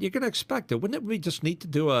comes out, you're going to expect it. Wouldn't it be just neat to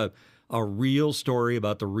do a real story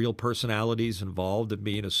about the real personalities involved in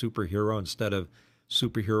being a superhero instead of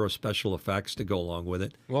superhero special effects to go along with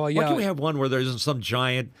it? Well, yeah. Why can't we have one where there's some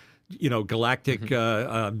giant, galactic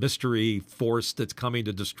mystery force that's coming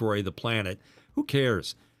to destroy the planet? Who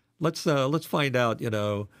cares? let's find out,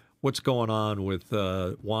 what's going on with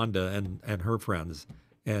Wanda and her friends.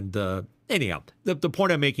 And anyhow, the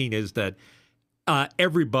point I'm making is that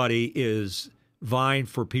everybody is vying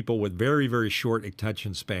for people with very, very short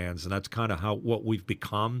attention spans, and that's kind of what we've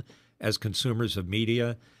become as consumers of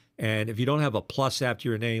media. And if you don't have a plus after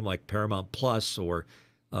your name, like Paramount Plus or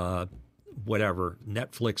whatever,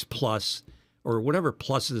 Netflix Plus, or whatever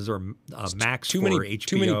pluses or Max too for many, HBO.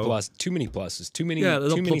 Too many pluses. Too many. Yeah,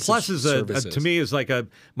 too many pluses services. to me is like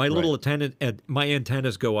my little Right. antenna. My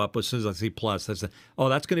antennas go up as soon as I see plus. That's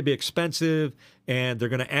that's going to be expensive, and they're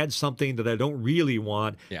going to add something that I don't really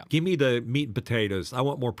want. Yeah. Give me the meat and potatoes. I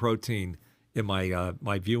want more protein in my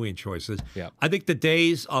my viewing choices. Yeah. I think the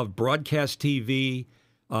days of broadcast TV,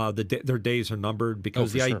 their days are numbered,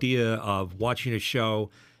 because for the sure. idea of watching a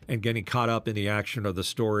show and getting caught up in the action of the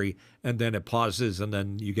story, and then it pauses, and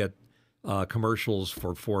then you get commercials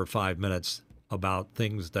for 4 or 5 minutes about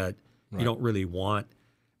things that you don't really want,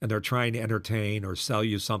 and they're trying to entertain or sell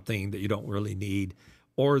you something that you don't really need,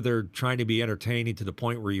 or they're trying to be entertaining to the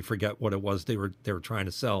point where you forget what it was they were trying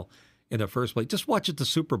to sell in the first place. Just watch the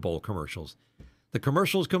Super Bowl commercials. The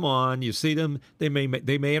commercials come on, you see them, they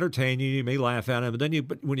may entertain you, you may laugh at them,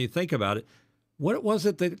 but when you think about it, what was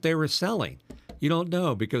it that they were selling? You don't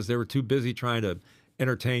know, because they were too busy trying to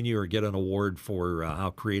entertain you or get an award for how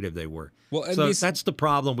creative they were. Well, at so least- that's the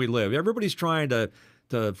problem we live. Everybody's trying to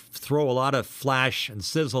throw a lot of flash and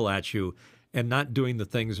sizzle at you, and not doing the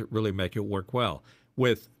things that really make it work well.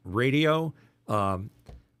 With radio,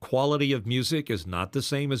 quality of music is not the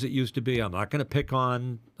same as it used to be. I'm not going to pick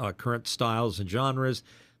on current styles and genres,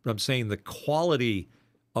 but I'm saying the quality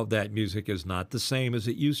of that music is not the same as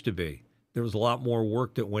it used to be. There was a lot more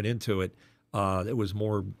work that went into it. It was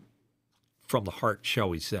more from the heart, shall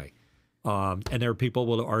we say. And there are people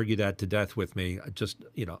who will argue that to death with me. Just,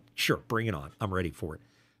 sure, bring it on. I'm ready for it.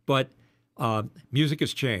 But music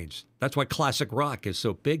has changed. That's why classic rock is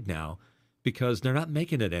so big now, because they're not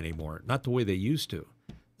making it anymore, not the way they used to.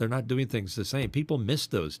 They're not doing things the same. People miss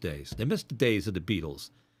those days. They miss the days of the Beatles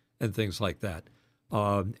and things like that.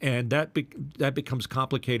 And that becomes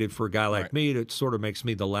complicated for a guy like me. It sort of makes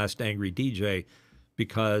me the last angry DJ,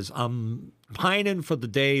 because I'm pining for the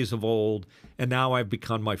days of old, and now I've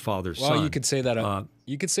become my father's son. Well, you could say that.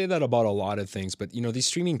 You could say that about a lot of things, but these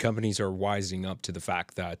streaming companies are wising up to the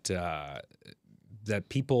fact that that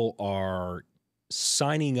people are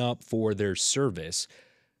signing up for their service,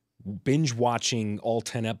 binge watching all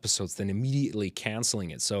 10 episodes, then immediately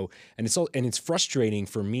canceling it. So, and it's frustrating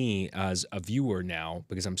for me as a viewer now,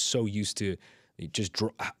 because I'm so used to just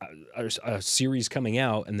a series coming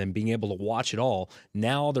out and then being able to watch it all.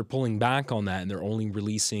 Now they're pulling back on that, and they're only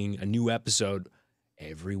releasing a new episode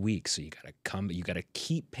every week. So you gotta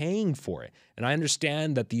keep paying for it. And I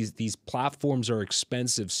understand that these platforms are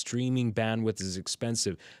expensive. Streaming bandwidth is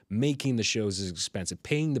expensive. Making the shows is expensive.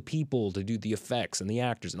 Paying the people to do the effects and the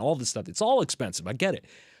actors and all this stuff, it's all expensive. I get it.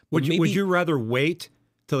 Would you rather wait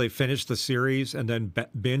till they finish the series and then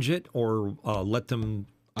binge it, or let them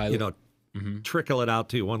trickle it out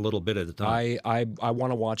to you one little bit at a time? I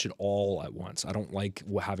want to watch it all at once. I don't like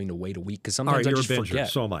having to wait a week, because sometimes I just forget.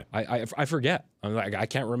 So am I. I forget. I'm like, I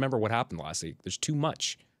can't remember what happened last week. There's too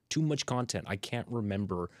much content. I can't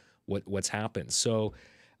remember what's happened. So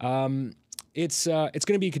it's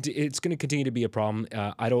going to continue to be a problem.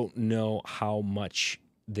 I don't know how much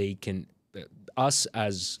they can, us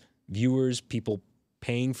as viewers, people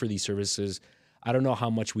paying for these services, I don't know how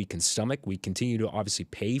much we can stomach. We continue to obviously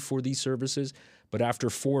pay for these services, but after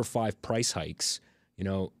 4 or 5 price hikes,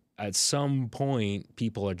 at some point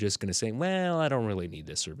people are just going to say, well, I don't really need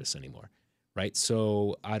this service anymore. Right?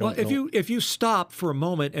 So I don't know. If you stop for a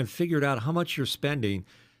moment and figured out how much you're spending,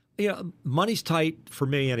 money's tight for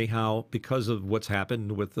me anyhow, because of what's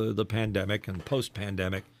happened with the pandemic and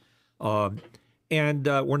post-pandemic. And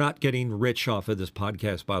we're not getting rich off of this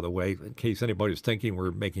podcast, by the way, in case anybody was thinking we're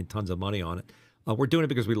making tons of money on it. We're doing it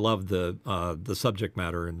because we love the subject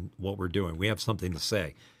matter and what we're doing. We have something to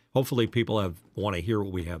say. Hopefully people want to hear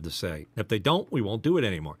what we have to say. If they don't, we won't do it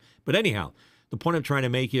anymore. But anyhow, the point I'm trying to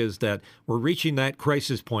make is that we're reaching that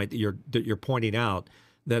crisis point that you're pointing out,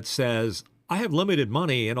 that says, I have limited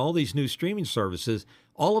money and all these new streaming services.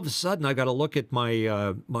 All of a sudden, I got to look at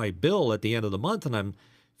my bill at the end of the month, and I'm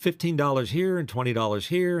 $15 here and $20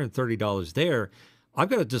 here and $30 there. I've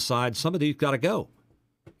got to decide some of these got to go.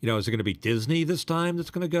 Is it going to be Disney this time that's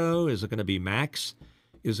going to go? Is it going to be Max?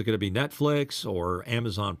 Is it going to be Netflix or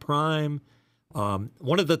Amazon Prime?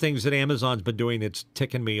 One of the things that Amazon's been doing that's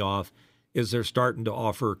ticking me off is they're starting to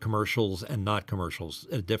offer commercials and not commercials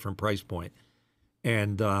at a different price point.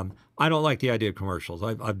 And I don't like the idea of commercials.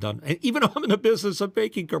 I've done, and even though I'm in the business of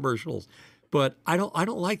making commercials, but I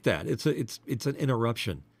don't like that. It's an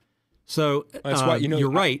interruption. So That's why, you're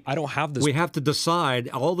right. I don't have this. We have to decide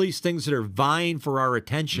all these things that are vying for our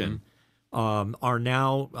attention are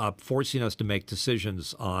now forcing us to make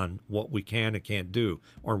decisions on what we can and can't do,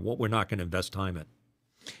 or what we're not going to invest time in.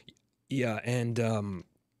 Yeah, and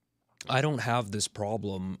I don't have this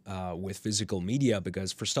problem with physical media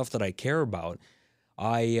because for stuff that I care about,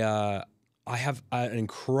 I have an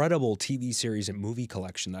incredible TV series and movie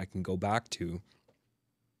collection that I can go back to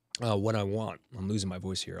when I want. I'm losing my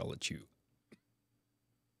voice here. I'll let you.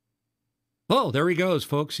 Oh, there he goes,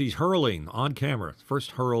 folks. He's hurling on camera.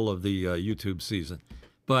 First hurl of the YouTube season.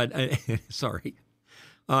 But sorry.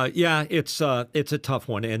 Yeah, it's a tough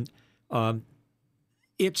one. And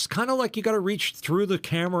it's kind of like you got to reach through the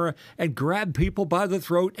camera and grab people by the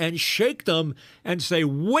throat and shake them and say,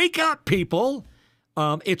 wake up, people.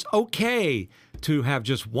 It's okay to have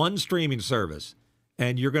just one streaming service,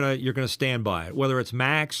 and you're gonna stand by it, whether it's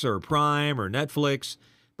Max or Prime or Netflix,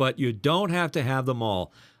 but you don't have to have them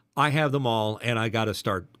all. I have them all, and I got to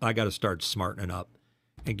start smartening up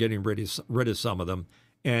and getting rid of some of them.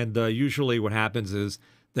 And usually what happens is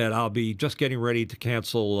that I'll be just getting ready to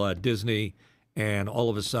cancel Disney, and all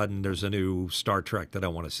of a sudden there's a new Star Trek that I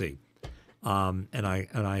want to see. And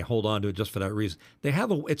I hold on to it just for that reason. They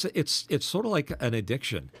have it's sort of like an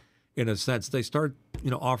addiction in a sense. They start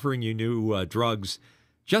offering you new drugs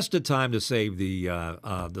just in time to save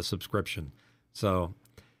the subscription. So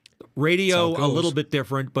radio a little bit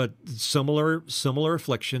different, but similar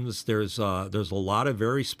afflictions. There's a lot of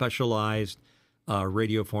very specialized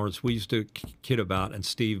radio forms. We used to kid about, and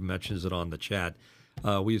Steve mentions it on the chat.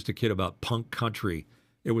 We used to kid about punk country.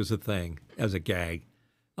 It was a thing as a gag.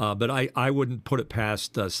 But I wouldn't put it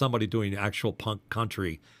past somebody doing actual punk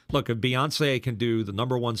country. Look, if Beyonce can do the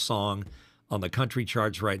 #1 song on the country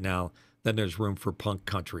charts right now, then there's room for punk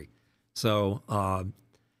country. So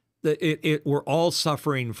we're all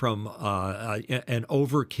suffering from an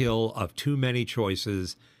overkill of too many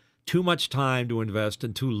choices, too much time to invest,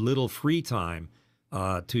 and too little free time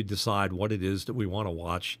to decide what it is that we want to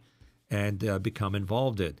watch and become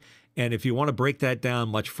involved in. And if you want to break that down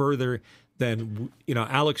much further, then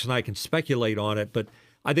Alex and I can speculate on it, but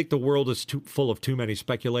I think the world is full of too many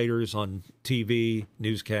speculators on TV,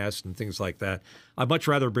 newscasts, and things like that. I'd much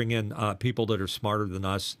rather bring in people that are smarter than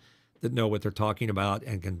us, that know what they're talking about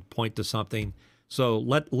and can point to something. So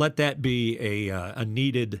let that be a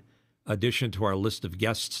needed addition to our list of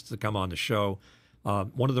guests to come on the show.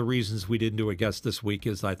 One of the reasons we didn't do a guest this week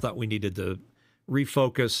is I thought we needed to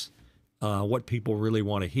refocus what people really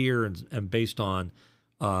want to hear, and based on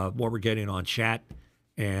what we're getting on chat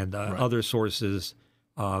and other sources,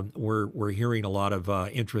 we're hearing a lot of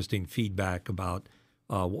interesting feedback about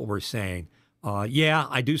what we're saying. Yeah,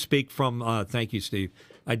 I do speak from, thank you, Steve.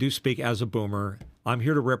 I do speak as a boomer. I'm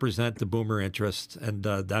here to represent the boomer interests, and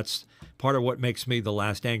that's part of what makes me the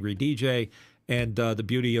last angry DJ. And the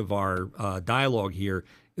beauty of our dialogue here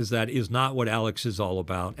is that is not what Alex is all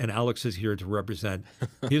about. And Alex is here to represent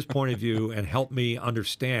his point of view and help me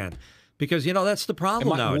understand. Because, that's the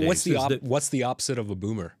problem nowadays. What's the opposite of a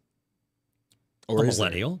boomer? Or a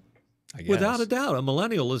millennial? I guess. Without a doubt. A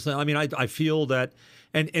millennial is, I feel that,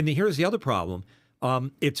 and here's the other problem.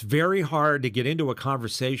 It's very hard to get into a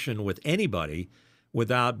conversation with anybody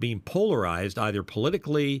without being polarized, either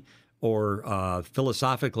politically or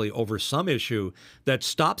philosophically, over some issue that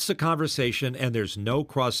stops the conversation and there's no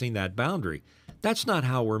crossing that boundary. That's not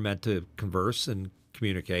how we're meant to converse and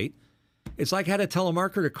communicate. It's like I had a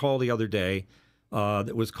telemarketer call the other day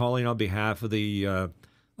that was calling on behalf of the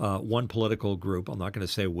one political group. I'm not going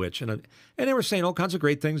to say which. And they were saying all kinds of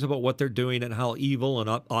great things about what they're doing and how evil and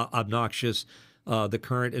obnoxious the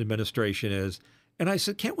current administration is. And I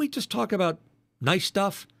said, can't we just talk about nice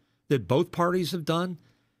stuff that both parties have done?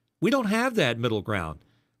 We don't have that middle ground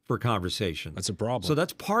for conversation. That's a problem. So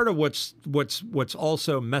that's part of what's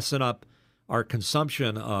also messing up our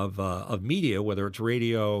consumption of media, whether it's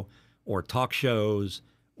radio or talk shows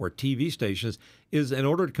or TV stations, is in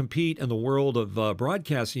order to compete in the world of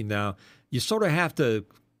broadcasting now, you sort of have to,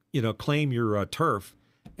 claim your turf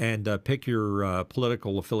and pick your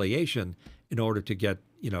political affiliation in order to get,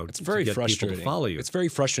 it's very frustrating. People to follow you. It's very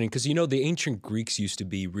frustrating because, the ancient Greeks used to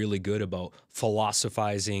be really good about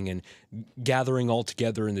philosophizing and gathering all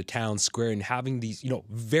together in the town square and having these,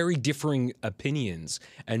 very differing opinions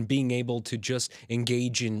and being able to just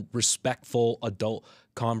engage in respectful adult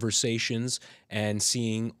conversations and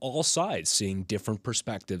seeing all sides, seeing different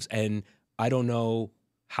perspectives. And I don't know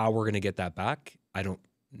how we're going to get that back. I don't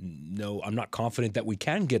know. I'm not confident that we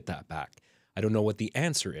can get that back. I don't know what the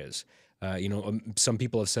answer is. Some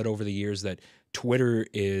people have said over the years that Twitter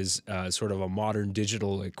is sort of a modern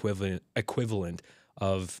digital equivalent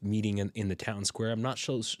of meeting in the town square. I'm not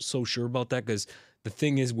so sure about that, because the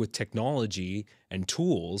thing is with technology and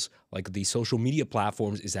tools like the social media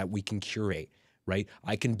platforms is that we can curate, right?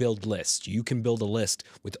 I can build lists. You can build a list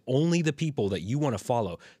with only the people that you want to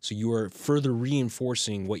follow. So you are further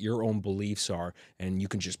reinforcing what your own beliefs are, and you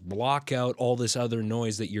can just block out all this other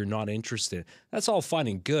noise that you're not interested in. That's all fine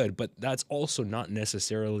and good, but that's also not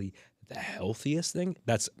necessarily the healthiest thing.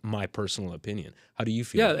 That's my personal opinion. How do you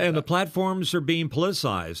feel? Yeah, about and that? the platforms are being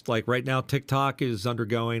politicized. Like right now, TikTok is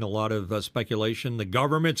undergoing a lot of speculation. The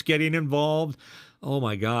government's getting involved. Oh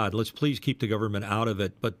my God, let's please keep the government out of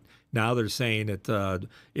it. But now they're saying that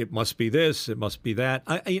it must be this, it must be that.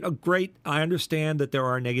 Great. I understand that there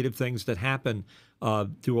are negative things that happen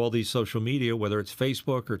through all these social media, whether it's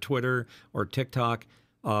Facebook or Twitter or TikTok.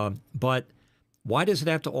 But why does it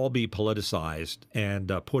have to all be politicized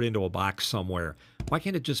and put into a box somewhere? Why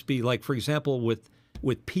can't it just be like, for example,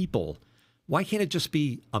 with people? Why can't it just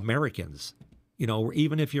be Americans?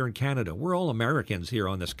 Even if you're in Canada, we're all Americans here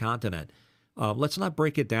on this continent. Let's not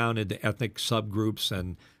break it down into ethnic subgroups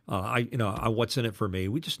and what's in it for me.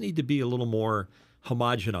 We just need to be a little more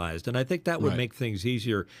homogenized, and I think that would make things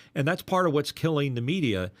easier. And that's part of what's killing the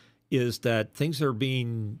media, is that things are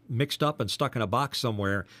being mixed up and stuck in a box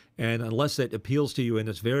somewhere, and unless it appeals to you in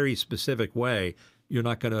this very specific way, you're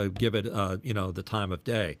not going to give it the time of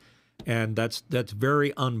day. And that's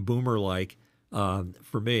very un-boomer-like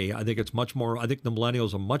for me. I think it's much more. I think the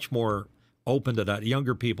millennials are much more open to that.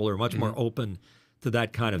 Younger people are much more open to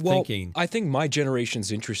that kind of thinking. I think my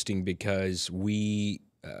generation's interesting because we,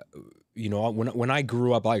 when I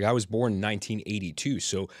grew up, like I was born in 1982,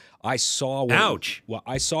 so I saw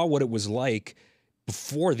I saw what it was like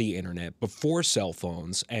before the internet, before cell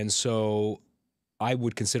phones, and so I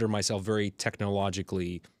would consider myself very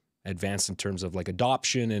technologically advanced in terms of like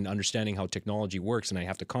adoption and understanding how technology works, and I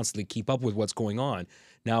have to constantly keep up with what's going on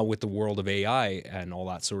now with the world of AI and all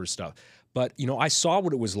that sort of stuff. But I saw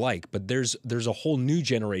what it was like, but there's a whole new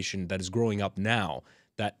generation that is growing up now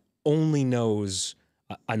that only knows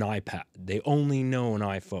an iPad. They only know an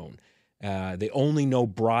iPhone. They only know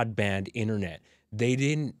broadband internet. They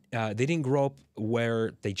didn't grow up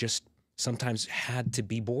where they just sometimes had to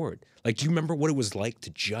be bored. Like, do you remember what it was like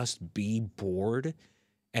to just be bored?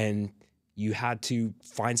 And you had to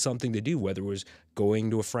find something to do, whether it was going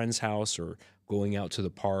to a friend's house or going out to the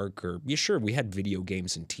park, or sure, we had video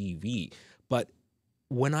games and TV. But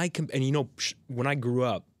when I grew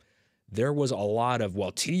up, there was a lot of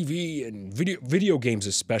TV and video games,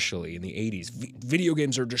 especially in the 80s. Video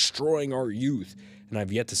games are destroying our youth, and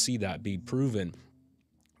I've yet to see that be proven.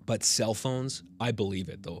 But cell phones, I believe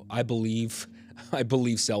it though. I believe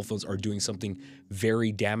cell phones are doing something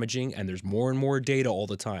very damaging, and there's more and more data all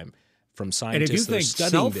the time from scientists that are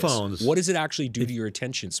studying this. What does it actually do to your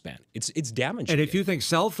attention span? It's damaging. And if you think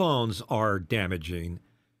cell phones are damaging,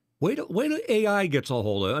 wait till AI gets a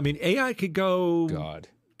hold of it. I mean, AI could go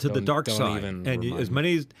to the dark side. And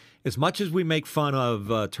as much as we make fun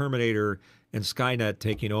of Terminator and Skynet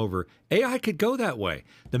taking over, AI could go that way.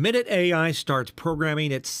 The minute AI starts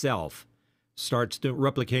programming itself, starts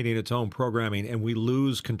replicating its own programming, and we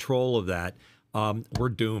lose control of that, we're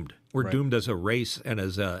doomed. We're doomed as a race and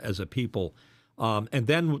as a people. And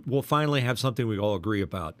then we'll finally have something we all agree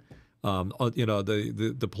about.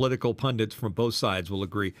 The political pundits from both sides will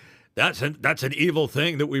agree. That's an evil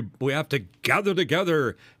thing that we have to gather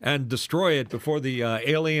together and destroy it before the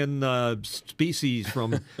alien species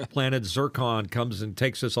from planet Zircon comes and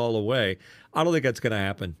takes us all away. I don't think that's going to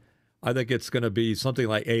happen. I think it's going to be something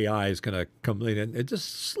like AI is going to come in and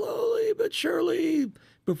just slowly but surely,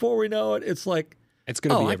 before we know it, it's like, it's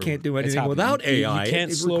going to be I can't do anything without AI. You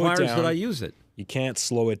can't it slow requires it down. that I use it. You can't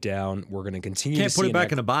slow it down. We're going to continue to can't put it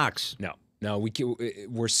back in a box. No,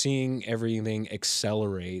 we're seeing everything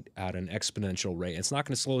accelerate at an exponential rate. It's not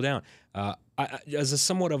going to slow down. As a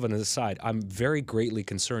somewhat of an aside, I'm very greatly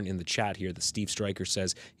concerned in the chat here that Steve Stryker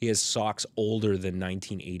says he has socks older than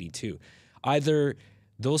 1982. Either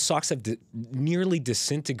those socks have nearly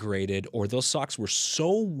disintegrated, or those socks were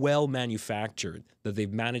so well manufactured that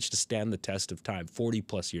they've managed to stand the test of time, 40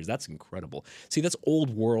 plus years. That's incredible. See, that's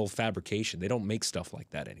old world fabrication. They don't make stuff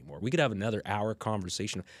like that anymore. We could have another hour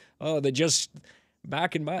conversation. Oh, they just,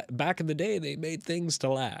 back in the day, they made things to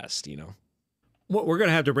last, Well, we're going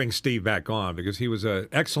to have to bring Steve back on because he was an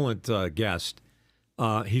excellent guest.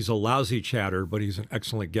 He's a lousy chatter, but he's an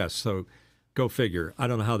excellent guest. So go figure. I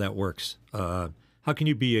don't know how that works. How can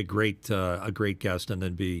you be a great guest and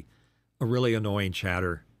then be a really annoying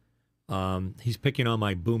chatter? He's picking on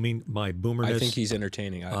my boomerness. I think he's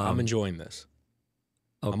entertaining. I'm enjoying this.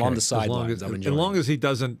 Okay. I'm on the sidelines. I'm enjoying as long as he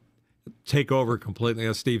doesn't take over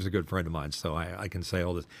completely. Steve's a good friend of mine, so I can say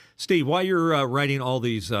all this. Steve, while you're writing all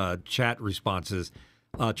these chat responses,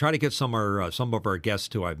 try to get some of our guests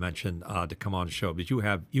who I've mentioned to come on the show. But you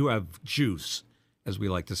have juice, as we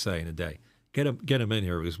like to say in a day. Get them in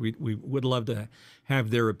here because we would love to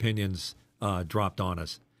have their opinions dropped on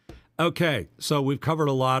us. Okay, so we've covered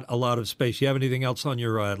a lot of space. You have anything else on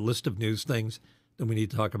your list of news things that we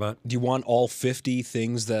need to talk about? Do you want all 50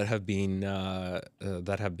 things that have been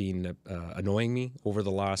annoying me over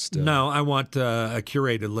the last? No, I want a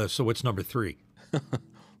curated list. So what's number 3?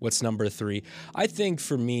 What's number 3? I think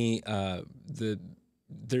for me,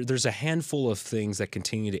 there's a handful of things that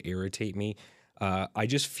continue to irritate me. I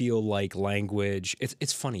just feel like language.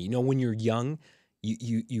 It's funny, you know, when you're young,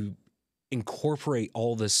 you incorporate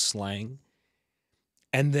all this slang.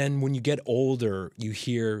 And then when you get older, you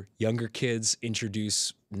hear younger kids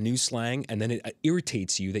introduce new slang, and then it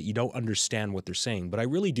irritates you that you don't understand what they're saying. But I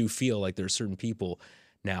really do feel like there are certain people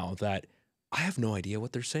now that I have no idea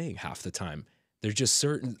what they're saying half the time. There's just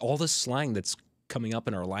all the slang that's coming up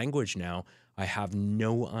in our language now, I have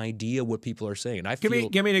no idea what people are saying. Give me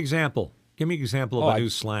an example. Give me an example of a new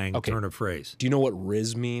slang turn of phrase. Do you know what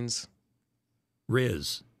Riz means?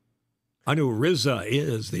 Riz. I know RZA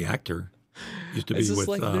is the actor. Used to be with.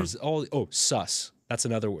 Like there's sus. That's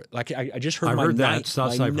another word. Like I just heard my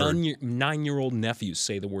 9-year-old nephews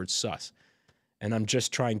say the word sus, and I'm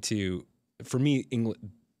just trying to. For me, English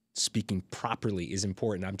speaking properly is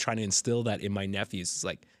important. I'm trying to instill that in my nephews. It's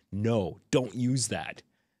like, no, don't use that.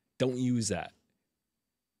 Don't use that.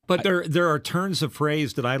 But there are turns of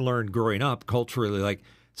phrase that I learned growing up culturally. Like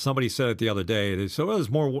somebody said it the other day. They said, well, there's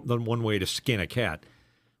more than one way to skin a cat.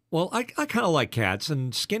 Well, I kind of like cats,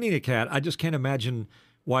 and skinning a cat, I just can't imagine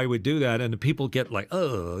why we do that. And the people get like,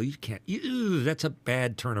 oh, you can't. That's a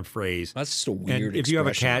bad turn of phrase. That's just a weird And if you have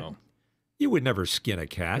a cat, though. You would never skin a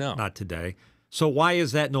cat. No. Not today. So why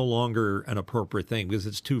is that no longer an appropriate thing? Because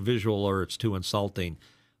it's too visual or it's too insulting.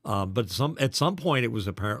 But at some point, it was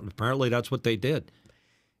apparently that's what they did.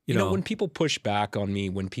 You know, when people push back on me,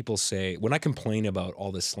 when I complain about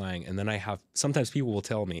all this slang, and then sometimes people will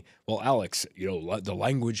tell me, well, Alex,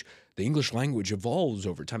 the English language evolves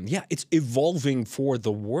over time. Yeah, it's evolving for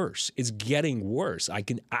the worse. It's getting worse. I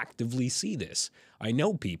can actively see this. I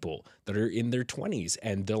know people that are in their 20s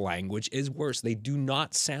and the language is worse. They do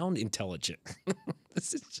not sound intelligent.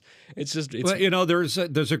 Well, there's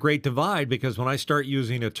a great divide because when I start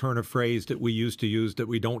using a turn of phrase that we used to use that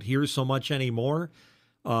we don't hear so much anymore,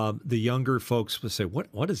 the younger folks would say,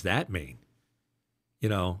 what does that mean?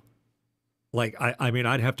 Like,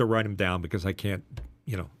 I'd have to write them down because I can't,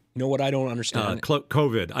 You know what I don't understand?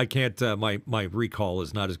 COVID. I can't, my recall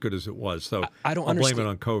is not as good as it was. So I don't I'll blame it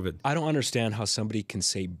on COVID. I don't understand how somebody can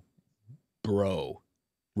say bro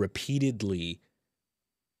repeatedly,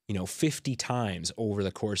 50 times over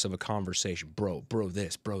the course of a conversation. Bro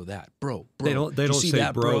this, bro that, bro. They don't say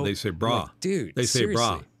that, bro. They say brah. Like, dude, they say seriously.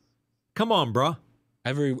 brah. Come on, brah.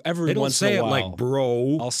 Every they don't once say in a it while, like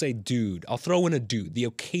bro. I'll say dude. I'll throw in a dude. The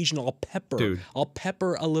occasional, I'll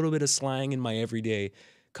pepper a little bit of slang in my everyday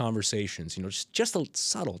conversations. Just a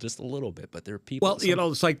subtle, just a little bit. But there are people. Well,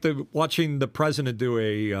 it's like watching the president do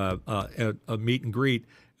a meet and greet,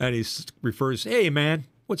 and he refers, "Hey, man,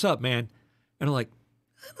 what's up, man?" And I'm like,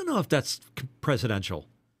 I don't know if that's presidential.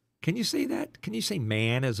 Can you say that? Can you say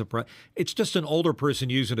man as a It's just an older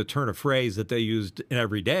person using a turn of phrase that they used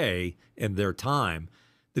every day in their time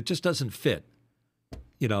that just doesn't fit.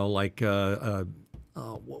 Like,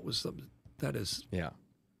 what was that is. Yeah.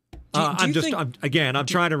 I'm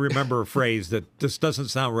trying to remember a phrase that just doesn't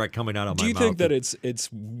sound right coming out of my mouth. Do you think that it's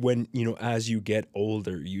when, as you get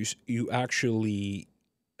older, you actually,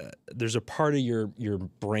 there's a part of your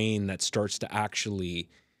brain that starts to actually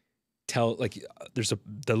tell, like, there's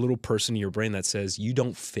the little person in your brain that says you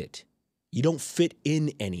don't fit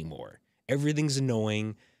in anymore. Everything's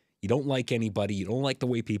annoying. You don't like anybody. You don't like the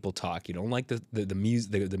way people talk. You don't like the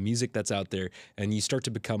music that's out there, and you start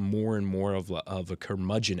to become more and more of a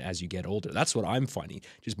curmudgeon as you get older. That's what I'm finding.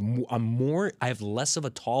 I have less of a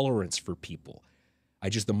tolerance for people. I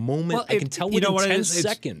can tell within 10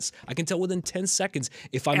 seconds. I can tell within 10 seconds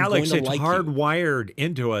if I'm going to like you. Alex, it's hardwired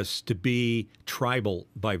into us to be tribal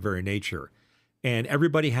by very nature. And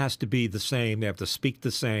everybody has to be the same. They have to speak the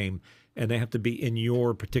same. And they have to be in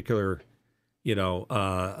your particular,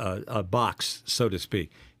 box, so to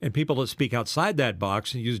speak. And people that speak outside that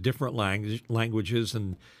box and use different languages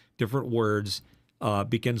and different words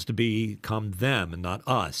begins to become them and not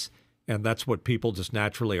us. And that's what people just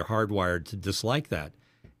naturally are hardwired to dislike that.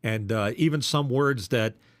 And even some words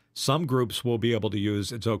that some groups will be able to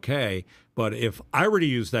use, it's okay. But if I were to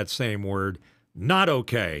use that same word, not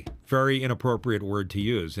okay. Very inappropriate word to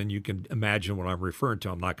use. And you can imagine what I'm referring to.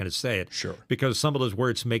 I'm not going to say it. Sure. Because some of those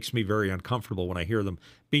words makes me very uncomfortable when I hear them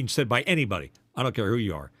being said by anybody. I don't care who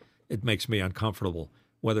you are. It makes me uncomfortable,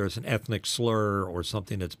 whether it's an ethnic slur or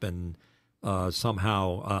something that's been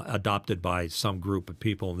somehow adopted by some group of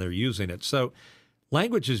people and they're using it. So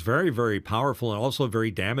language is very, very powerful and also very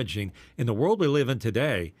damaging. In the world we live in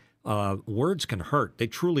today, words can hurt. They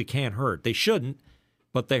truly can hurt. They shouldn't,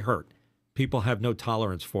 but they hurt. People have no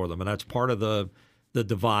tolerance for them, and that's part of the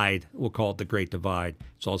divide. We'll call it the Great Divide.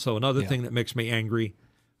 It's also another thing that makes me angry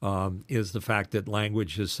is the fact that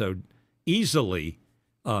language is so easily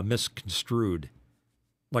misconstrued.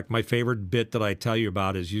 Like my favorite bit that I tell you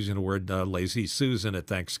about is using the word lazy Susan at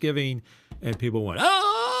Thanksgiving, and people went,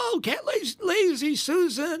 "Oh, can't lazy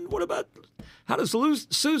Susan. What about, how does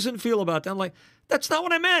Susan feel about that?" I'm like, that's not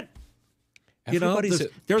what I meant.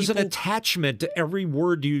 There's an attachment to every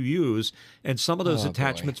word you use, and some of those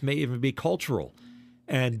attachments may even be cultural,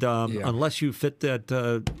 and unless you fit that,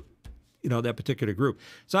 that particular group.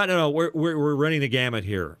 So I don't know. We're running the gamut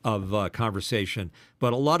here of conversation,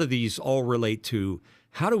 but a lot of these all relate to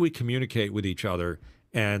how do we communicate with each other,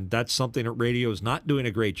 and that's something that radio is not doing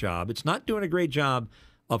a great job. It's not doing a great job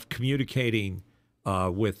of communicating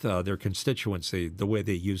with their constituency the way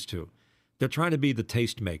they used to. They're trying to be the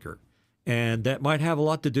tastemaker. And that might have a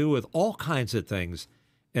lot to do with all kinds of things.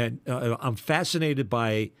 And I'm fascinated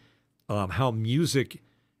by how music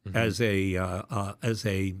as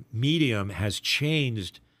a medium has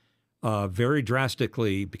changed very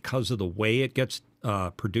drastically because of the way it gets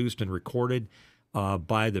produced and recorded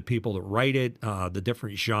by the people that write it, the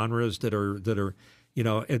different genres that are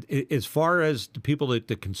as far as the people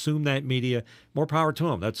that consume that media, more power to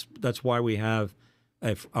them. That's why we have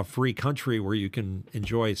a free country where you can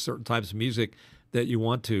enjoy certain types of music that you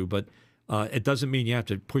want to, but it doesn't mean you have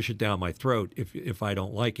to push it down my throat if I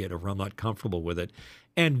don't like it or I'm not comfortable with it.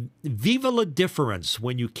 And viva la difference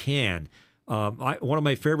when you can. One of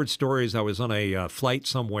my favorite stories, I was on a flight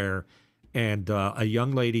somewhere, and a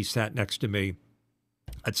young lady sat next to me.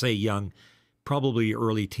 I'd say young, probably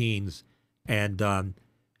early teens, and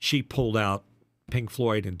she pulled out Pink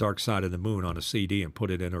Floyd and Dark Side of the Moon on a CD and put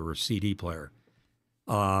it in her CD player.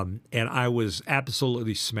 And I was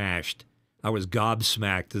absolutely smashed. I was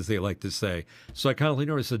gobsmacked, as they like to say. So I kind of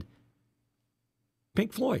leaned over and said,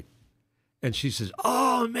 "Pink Floyd." And she says,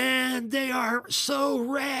 "Oh, man, they are so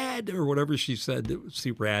rad," or whatever she said.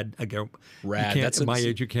 See, rad. I go, rad. That's at my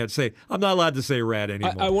age, you can't say. I'm not allowed to say rad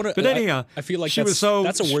anymore. But anyhow, I feel like she was so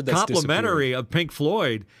that's a word that's complimentary of Pink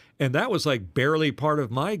Floyd, and that was like barely part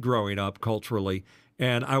of my growing up culturally.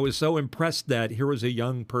 And I was so impressed that here was a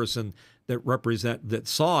young person that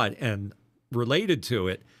saw it and related to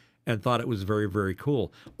it and thought it was very, very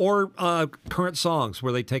cool. Or current songs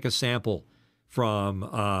where they take a sample from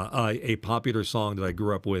a popular song that I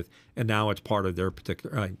grew up with, and now it's part of their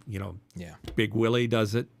particular, Big Willie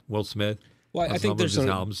does it, Will Smith. Well, I think there's some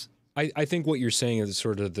albums. I think what you're saying is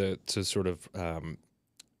sort of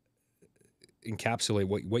encapsulate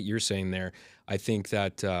what you're saying there. I think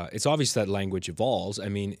that it's obvious that language evolves. I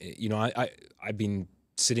mean, I've been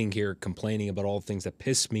sitting here complaining about all the things that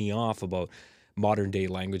piss me off about modern day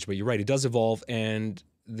language, but you're right, it does evolve. And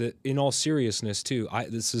in all seriousness too,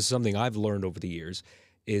 this is something I've learned over the years,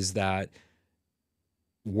 is that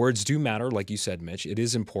words do matter, like you said, Mitch. It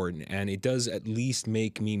is important, and it does at least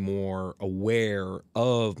make me more aware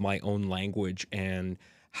of my own language and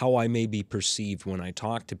how I may be perceived when I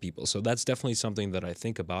talk to people. So that's definitely something that I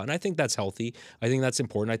think about, and I think that's healthy. I think that's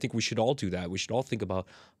important. I think we should all do that. We should all think about,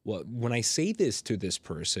 well, when I say this to this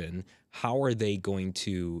person, how are they going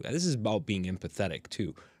to, this is about being empathetic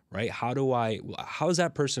too, right? How is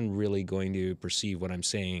that person really going to perceive what I'm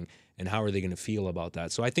saying, and how are they going to feel about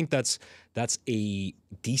that? So I think that's a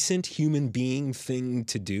decent human being thing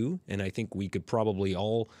to do, and I think we could probably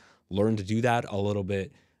all learn to do that a little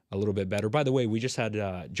bit better. By the way, we just had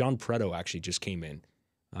John Preto actually just came in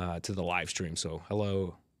to the live stream. So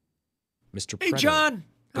hello, Mr. Preto. Hey, John.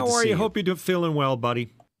 How are you? Hope you're feeling well,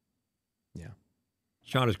 buddy. Yeah.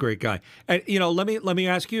 John is a great guy. And, let me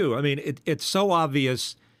ask you. I mean, it's so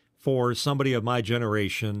obvious for somebody of my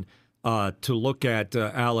generation to look at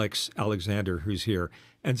Alexander, who's here,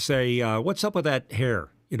 and say, what's up with that hair?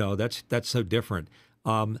 That's so different.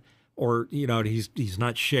 Or, he's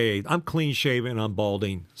not shaved. I'm clean shaven. I'm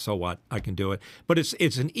balding. So what? I can do it. But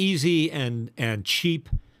it's an easy and cheap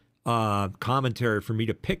commentary for me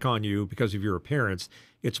to pick on you because of your appearance.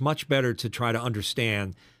 It's much better to try to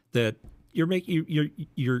understand that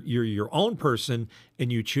you're your own person,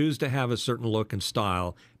 and you choose to have a certain look and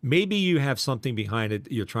style. Maybe you have something behind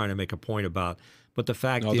it you're trying to make a point about, but the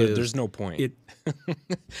fact is, there's no point.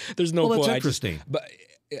 There's no well, point. that's interesting. But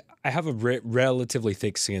I have a relatively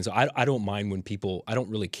thick skin, so I don't mind when people. I don't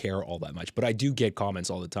really care all that much, but I do get comments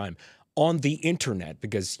all the time on the internet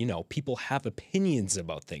because people have opinions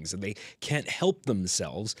about things and they can't help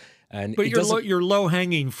themselves. And but you're low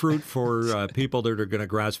hanging fruit for people that are going to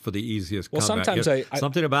grasp for the easiest. Well, comeback. sometimes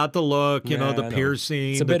something about the look, the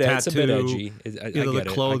piercing, the tattoo, it's a bit edgy. the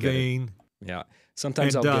clothing. Yeah.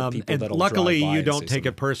 Sometimes I'll get people and that'll luckily drive by you don't take something.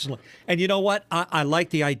 it personally. And you know what? I like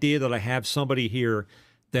the idea that I have somebody here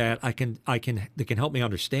that that can help me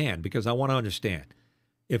understand, because I want to understand.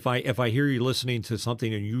 If I hear you listening to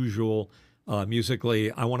something unusual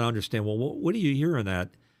musically, I want to understand. Well, what do you hear in that?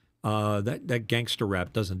 That gangster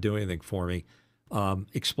rap doesn't do anything for me.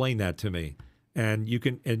 Explain that to me. And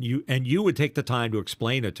you would take the time to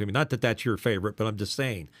explain it to me. Not that that's your favorite, but I'm just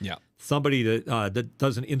saying. Yeah. Somebody that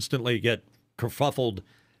doesn't instantly get kerfuffled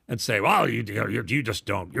and say, "Well, you just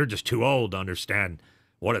don't. You're just too old to understand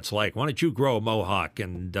what it's like. Why don't you grow a mohawk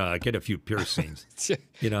and get a few piercings?"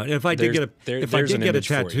 And if I did get a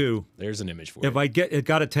tattoo, there's an image for if I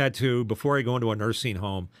got a tattoo before I go into a nursing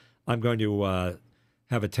home, I'm going to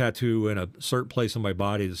have a tattoo in a certain place on my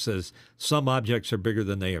body that says, "Some objects are bigger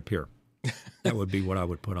than they appear." That would be what I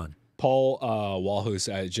would put on. Paul Walhus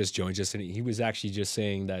just joined us, and he was actually just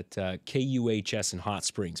saying that KUHS in Hot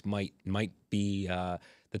Springs might be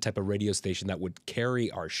the type of radio station that would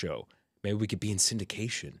carry our show. Maybe we could be in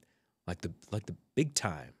syndication, like the big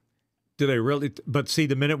time. Do they really? But see,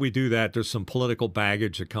 the minute we do that, there's some political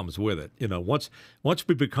baggage that comes with it. Once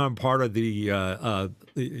we become part of the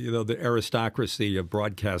aristocracy of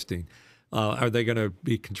broadcasting, are they going to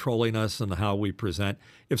be controlling us and how we present?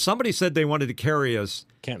 If somebody said they wanted to carry us,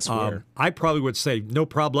 can't swear. I probably would say no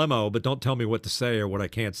problemo, but don't tell me what to say or what I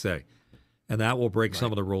can't say, and that will break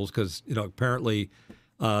some of the rules, because apparently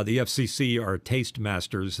the FCC are taste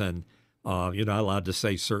masters, and you're not allowed to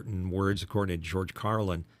say certain words according to George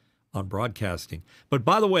Carlin on broadcasting. But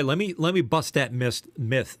by the way, let me bust that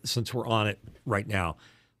myth since we're on it right now.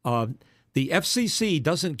 The FCC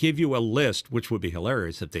doesn't give you a list, which would be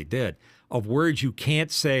hilarious if they did, of words you can't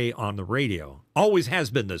say on the radio. Always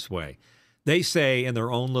has been this way. They say, in their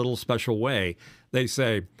own little special way, they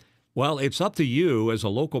say, well, it's up to you as a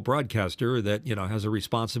local broadcaster that has a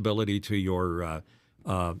responsibility to your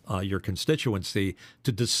constituency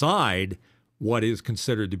to decide what is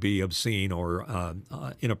considered to be obscene or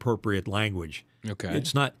inappropriate language. Okay,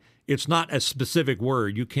 it's not a specific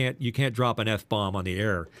word. You can't drop an F-bomb on the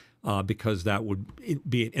air because that would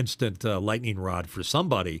be an instant lightning rod for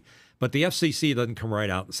somebody. But the FCC doesn't come right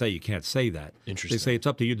out and say you can't say that. Interesting. They say it's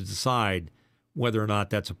up to you to decide whether or not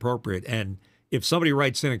that's appropriate. And if somebody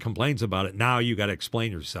writes in and complains about it, now you got to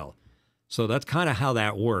explain yourself. So that's kind of how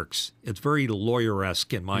that works. It's very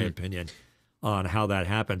lawyer-esque, in my opinion, on how that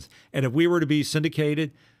happens. And if we were to be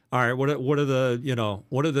syndicated, all right, what are the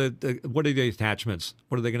attachments?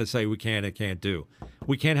 What are they going to say we can and can't do?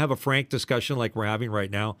 We can't have a frank discussion like we're having right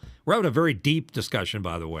now. We're having a very deep discussion,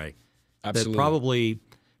 by the way. Absolutely. That probably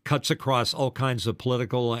cuts across all kinds of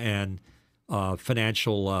political and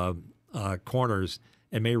financial corners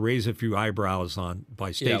and may raise a few eyebrows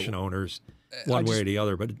by station owners one way or the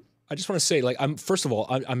other. But I just want to say, first of all,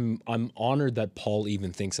 I'm honored that Paul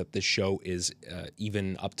even thinks that this show is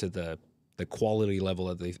even up to the quality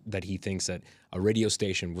level that he thinks that a radio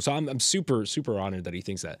station was. So I'm super honored that he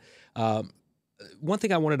thinks that. One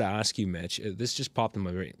thing I wanted to ask you, Mitch, this just popped in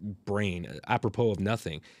my brain, apropos of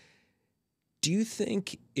nothing. Do you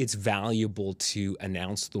think it's valuable to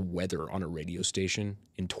announce the weather on a radio station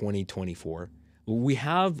in 2024? We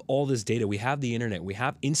have all this data. We have the internet. We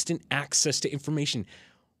have instant access to information.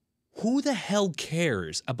 Who the hell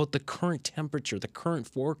cares about the current temperature, the current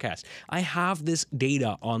forecast? I have this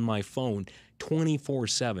data on my phone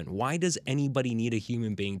 24/7. Why does anybody need a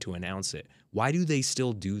human being to announce it? Why do they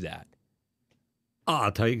still do that?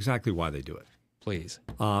 I'll tell you exactly why they do it. Please.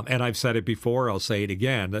 And I've said it before, I'll say it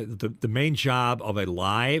again. The main job of a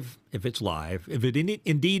live, if it's live, if it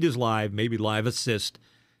indeed is live, maybe live assist,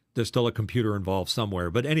 there's still a computer involved somewhere.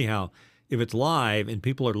 But anyhow, if it's live and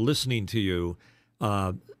people are listening to you,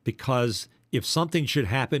 because if something should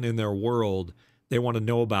happen in their world, they want to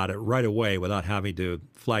know about it right away without having to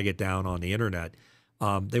flag it down on the internet.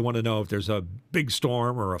 They want to know if there's a big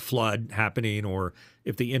storm or a flood happening, or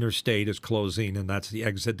if the interstate is closing and that's the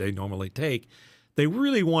exit they normally take. They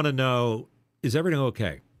really want to know, is everything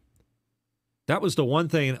okay? That was the one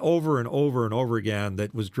thing over and over and over again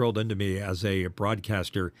that was drilled into me as a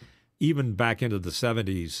broadcaster. even back into the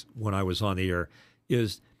 70s when I was on the air,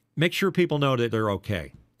 is make sure people know that they're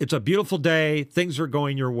okay. It's a beautiful day. Things are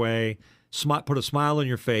going your way. Put a smile on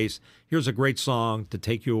your face. Here's a great song to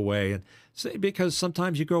take you away. And because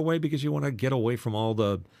sometimes you go away because you want to get away from all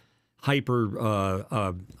the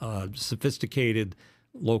hyper sophisticated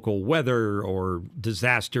local weather or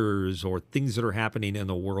disasters or things that are happening in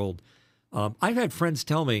the world. I've had friends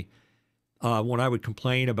tell me when I would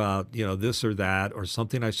complain about, this or that or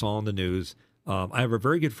something I saw on the news. I have a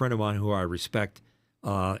very good friend of mine who I respect,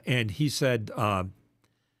 and he said,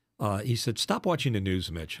 stop watching the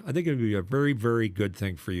news, Mitch. I think it would be a very, very good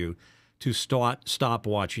thing for you to stop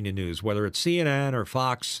watching the news, whether it's CNN or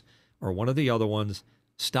Fox or one of the other ones.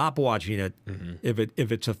 Stop watching it. Mm-hmm.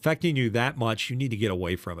 If it's affecting you that much, you need to get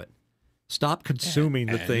away from it. Stop consuming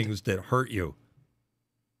the things that hurt you.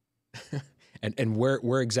 And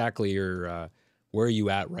where exactly where are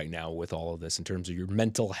you at right now with all of this in terms of your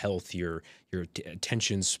mental health, your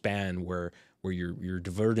attention span, where you're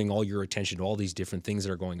diverting all your attention to all these different things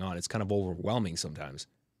that are going on? It's kind of overwhelming sometimes.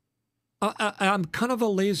 I'm kind of a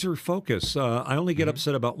laser focus. I only get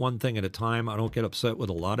upset about one thing at a time. I don't get upset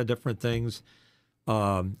with a lot of different things.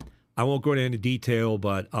 I won't go into any detail,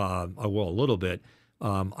 but I will a little bit.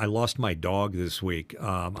 I lost my dog this week.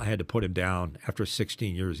 I had to put him down after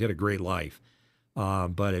 16 years. He had a great life,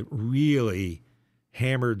 but it really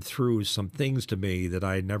hammered through some things to me that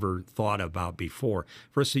I had never thought about before.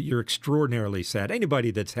 First, you're extraordinarily sad.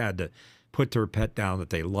 Anybody that's had to put their pet down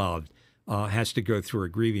that they loved has to go through a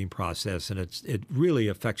grieving process, and it really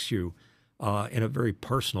affects you in a very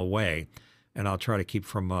personal way. And I'll try to keep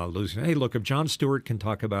from losing. Hey, look, if Jon Stewart can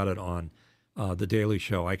talk about it on The Daily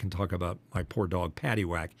Show, I can talk about my poor dog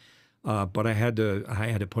Paddywhack. But I had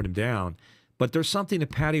to put him down. But there's something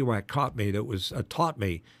that Paddywhack taught me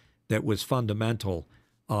that was fundamental,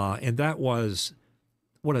 and that was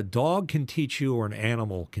what a dog can teach you or an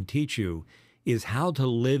animal can teach you is how to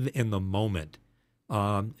live in the moment.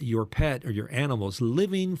 Your pet or your animal is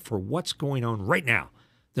living for what's going on right now.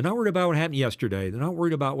 They're not worried about what happened yesterday. They're not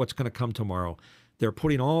worried about what's going to come tomorrow. They're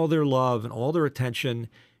putting all their love and all their attention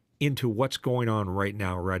into what's going on right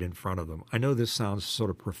now, right in front of them. I know this sounds sort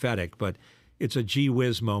of prophetic, but it's a gee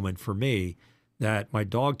whiz moment for me that my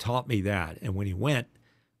dog taught me that. And when he went,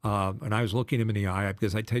 and I was looking him in the eye,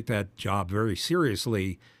 because I take that job very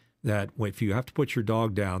seriously, that if you have to put your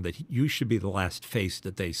dog down, that you should be the last face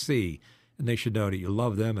that they see. And they should know that you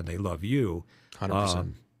love them and they love you.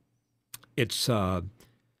 100%.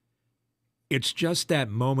 It's just that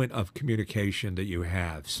moment of communication that you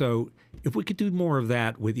have. So if we could do more of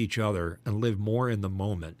that with each other and live more in the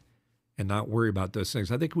moment and not worry about those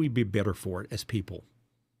things, I think we'd be better for it as people.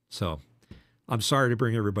 So I'm sorry to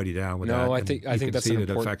bring everybody down with that. No, I think that's an important.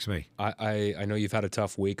 It affects me. I know you've had a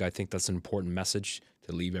tough week. I think that's an important message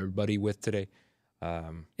to leave everybody with today.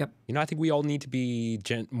 Yep. I think we all need to be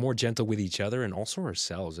more gentle with each other and also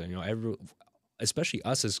ourselves. And especially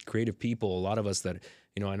us as creative people, a lot of us that,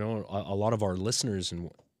 I know a lot of our listeners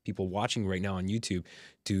and people watching right now on YouTube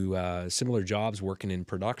do similar jobs working in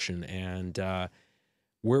production, and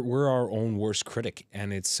we're our own worst critic,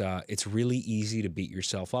 and it's really easy to beat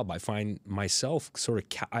yourself up. I find myself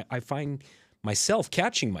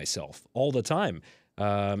catching myself all the time.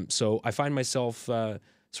 So I find myself sort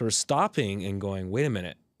of stopping and going, wait a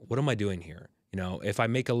minute, what am I doing here? If I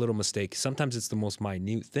make a little mistake, sometimes it's the most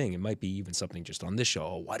minute thing. It might be even something just on this show.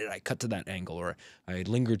 Oh, why did I cut to that angle? Or I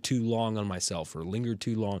lingered too long on myself, or lingered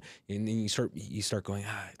too long. And then you start going,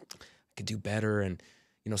 I could do better. And,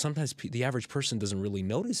 sometimes the average person doesn't really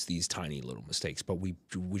notice these tiny little mistakes, but we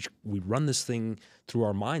run this thing through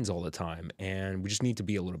our minds all the time. And we just need to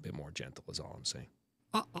be a little bit more gentle is all I'm saying.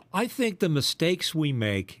 I think the mistakes we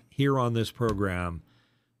make here on this program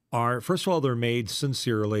are, first of all, they're made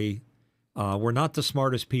sincerely. We're not the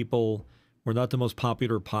smartest people. We're not the most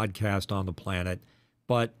popular podcast on the planet.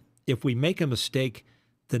 But if we make a mistake,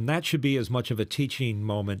 then that should be as much of a teaching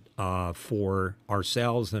moment for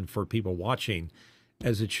ourselves and for people watching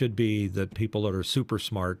as it should be the people that are super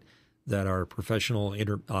smart, that are professional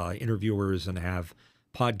interviewers and have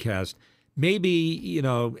podcasts. Maybe,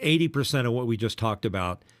 80% of what we just talked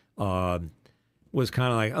about was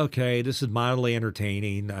kind of like, okay, this is mildly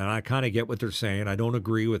entertaining, and I kind of get what they're saying. I don't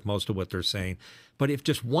agree with most of what they're saying. But if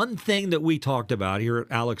just one thing that we talked about here,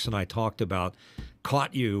 Alex and I talked about,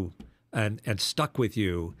 caught you and stuck with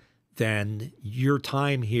you, then your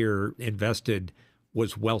time here invested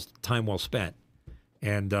was time well spent.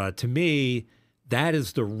 And to me, that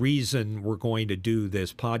is the reason we're going to do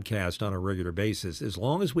this podcast on a regular basis. As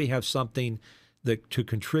long as we have something to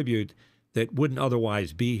contribute that wouldn't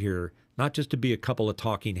otherwise be here, not just to be a couple of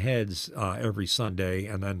talking heads every Sunday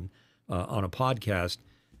and then on a podcast.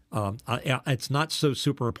 It's not so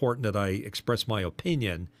super important that I express my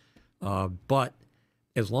opinion, but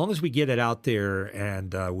as long as we get it out there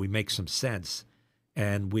and we make some sense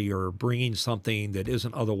and we are bringing something that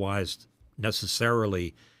isn't otherwise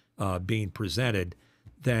necessarily being presented,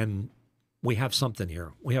 then we have something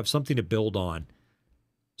here. We have something to build on.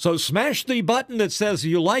 So smash the button that says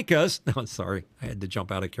you like us. No, sorry, I had to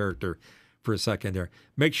jump out of character for a second there.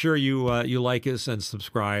 Make sure you like us and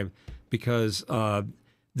subscribe, because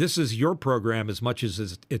this is your program as much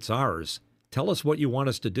as it's ours. Tell us what you want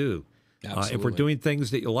us to do. If we're doing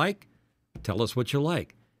things that you like, tell us what you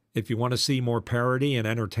like. If you want to see more parody and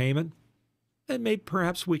entertainment, then maybe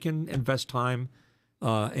perhaps we can invest time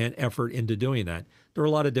and effort into doing that. There are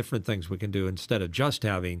a lot of different things we can do instead of just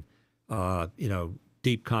having,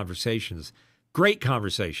 deep conversations. Great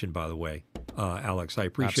conversation, by the way, Alex. I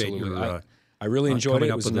appreciate your. I really enjoyed it.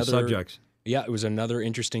 It was another subjects. Yeah, it was another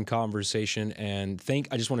interesting conversation, and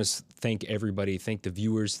I just want to thank everybody, thank the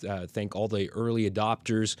viewers, thank all the early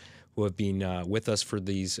adopters who have been with us for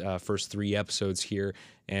these first 3 episodes here,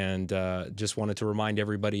 and just wanted to remind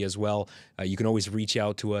everybody as well, you can always reach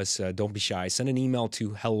out to us. Don't be shy. Send an email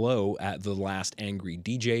to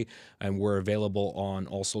hello@thelastangry.dj, and we're available on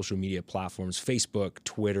all social media platforms: Facebook,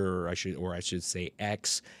 Twitter, or I should say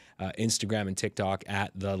X, Instagram and TikTok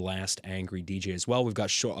 @thelastangry.dj as well. We've got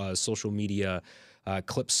social media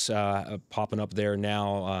clips popping up there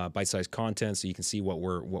now, bite-sized content, so you can see what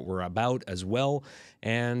we're about as well.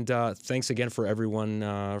 And thanks again for everyone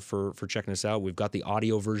for checking us out. We've got the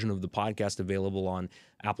audio version of the podcast available on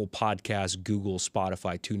Apple Podcasts, Google,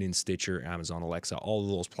 Spotify, TuneIn, Stitcher, Amazon Alexa, all of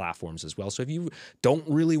those platforms as well. So if you don't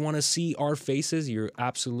really want to see our faces, you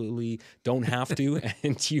absolutely don't have to,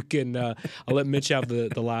 and you can. I'll let Mitch have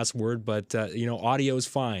the last word, but audio is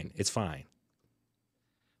fine. It's fine.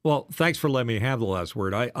 Well, thanks for letting me have the last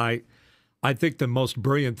word. I think the most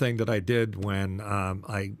brilliant thing that I did when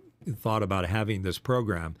I thought about having this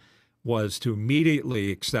program was to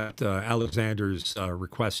immediately accept Alexander's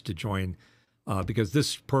request to join, because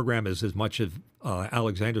this program is as much of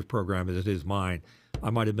Alexander's program as it is mine. I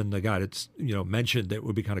might have been the guy that's mentioned that it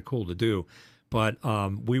would be kind of cool to do, but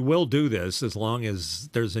we will do this as long as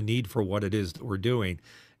there's a need for what it is that we're doing.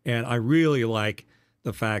 And I really like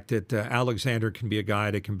the fact that Alexander can be a guy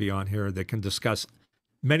that can be on here that can discuss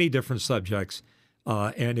many different subjects.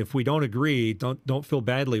 And if we don't agree, don't feel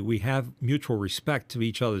badly. We have mutual respect to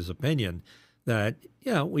each other's opinion. That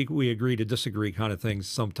we agree to disagree kind of things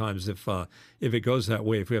sometimes if it goes that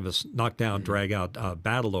way. If we have a knockdown, drag out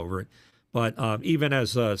battle over it, but even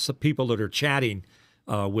as some people that are chatting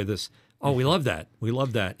with us, we love that. We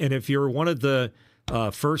love that. And if you're one of the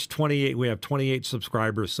first 28, we have 28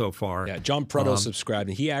 subscribers so far. Yeah, John Preto subscribed,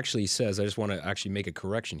 and he actually says, I just want to actually make a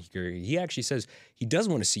correction here. He actually says he does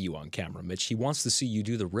want to see you on camera, Mitch. He wants to see you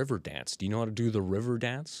do the river dance. Do you know how to do the river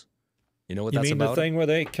dance? You know what that's about? You mean the thing where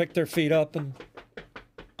they kick their feet up and?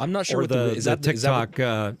 I'm not sure what is that TikTok.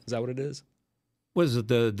 Is that what it is? Was it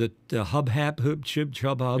the hub hap hoop chub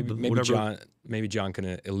chub hub? Maybe John can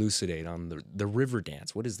elucidate on the river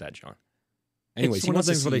dance. What is that, John? Anyways, it's one of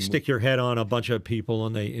the things where they stick your head on a bunch of people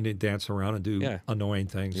and they dance around and do annoying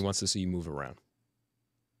things. He wants to see you move around.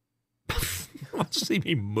 You want to see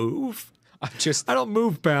me move? I don't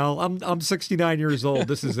move, pal. I'm 69 years old.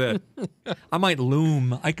 This is it. I might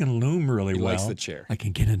loom. I can loom really well. He likes the chair. I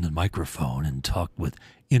can get in the microphone and talk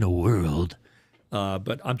in a world.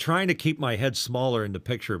 But I'm trying to keep my head smaller in the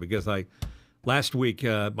picture because last week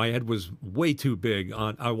my head was way too big.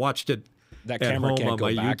 I watched it that at camera home can't on go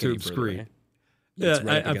my back YouTube any further, screen. right? Yeah,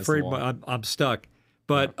 right I'm afraid I'm stuck.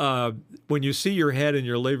 But when you see your head in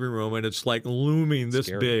your living room and it's like looming this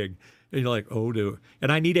big, and you're like, oh, dude.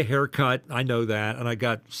 And I need a haircut. I know that. And I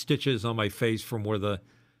got stitches on my face from where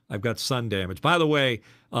I've got sun damage. By the way,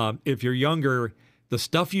 if you're younger, the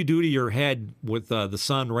stuff you do to your head with the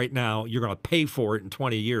sun right now, you're going to pay for it in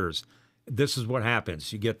 20 years. This is what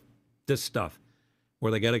happens. You get this stuff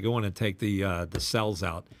where they got to go in and take the cells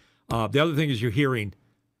out. The other thing is your hearing.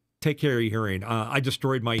 Take care of your hearing. I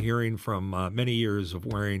destroyed my hearing from many years of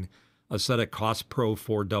wearing a set of Cost Pro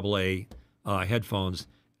 4AA headphones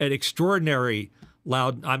at extraordinary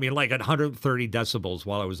loud, like at 130 decibels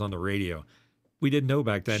while I was on the radio. We didn't know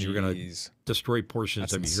back then you were going to destroy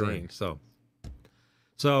portions of your hearing. So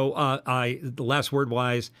the last word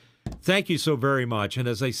wise, thank you so very much. And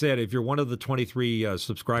as I said, if you're one of the 23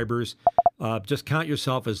 subscribers, just count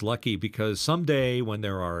yourself as lucky, because someday when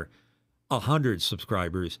there are 100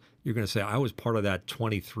 subscribers, you're going to say, I was part of that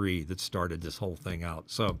 23 that started this whole thing out.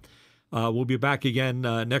 So we'll be back again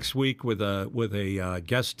next week with a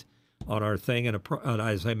guest on our thing. And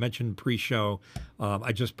as I mentioned pre-show,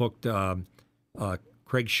 I just booked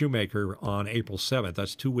Craig Shoemaker on April 7th.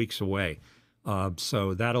 That's 2 weeks away.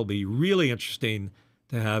 So that'll be really interesting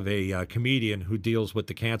to have a comedian who deals with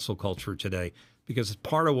the cancel culture today, because it's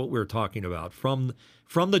part of what we're talking about from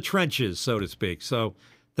the trenches, so to speak. So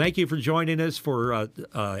thank you for joining us for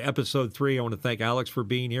episode 3. I want to thank Alex for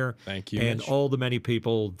being here. Thank you, and Mitch. all the many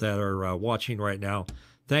people that are watching right now.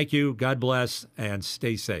 Thank you. God bless, and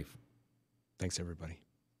stay safe. Thanks, everybody.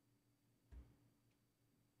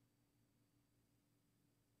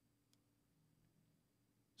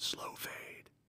 Slow fade.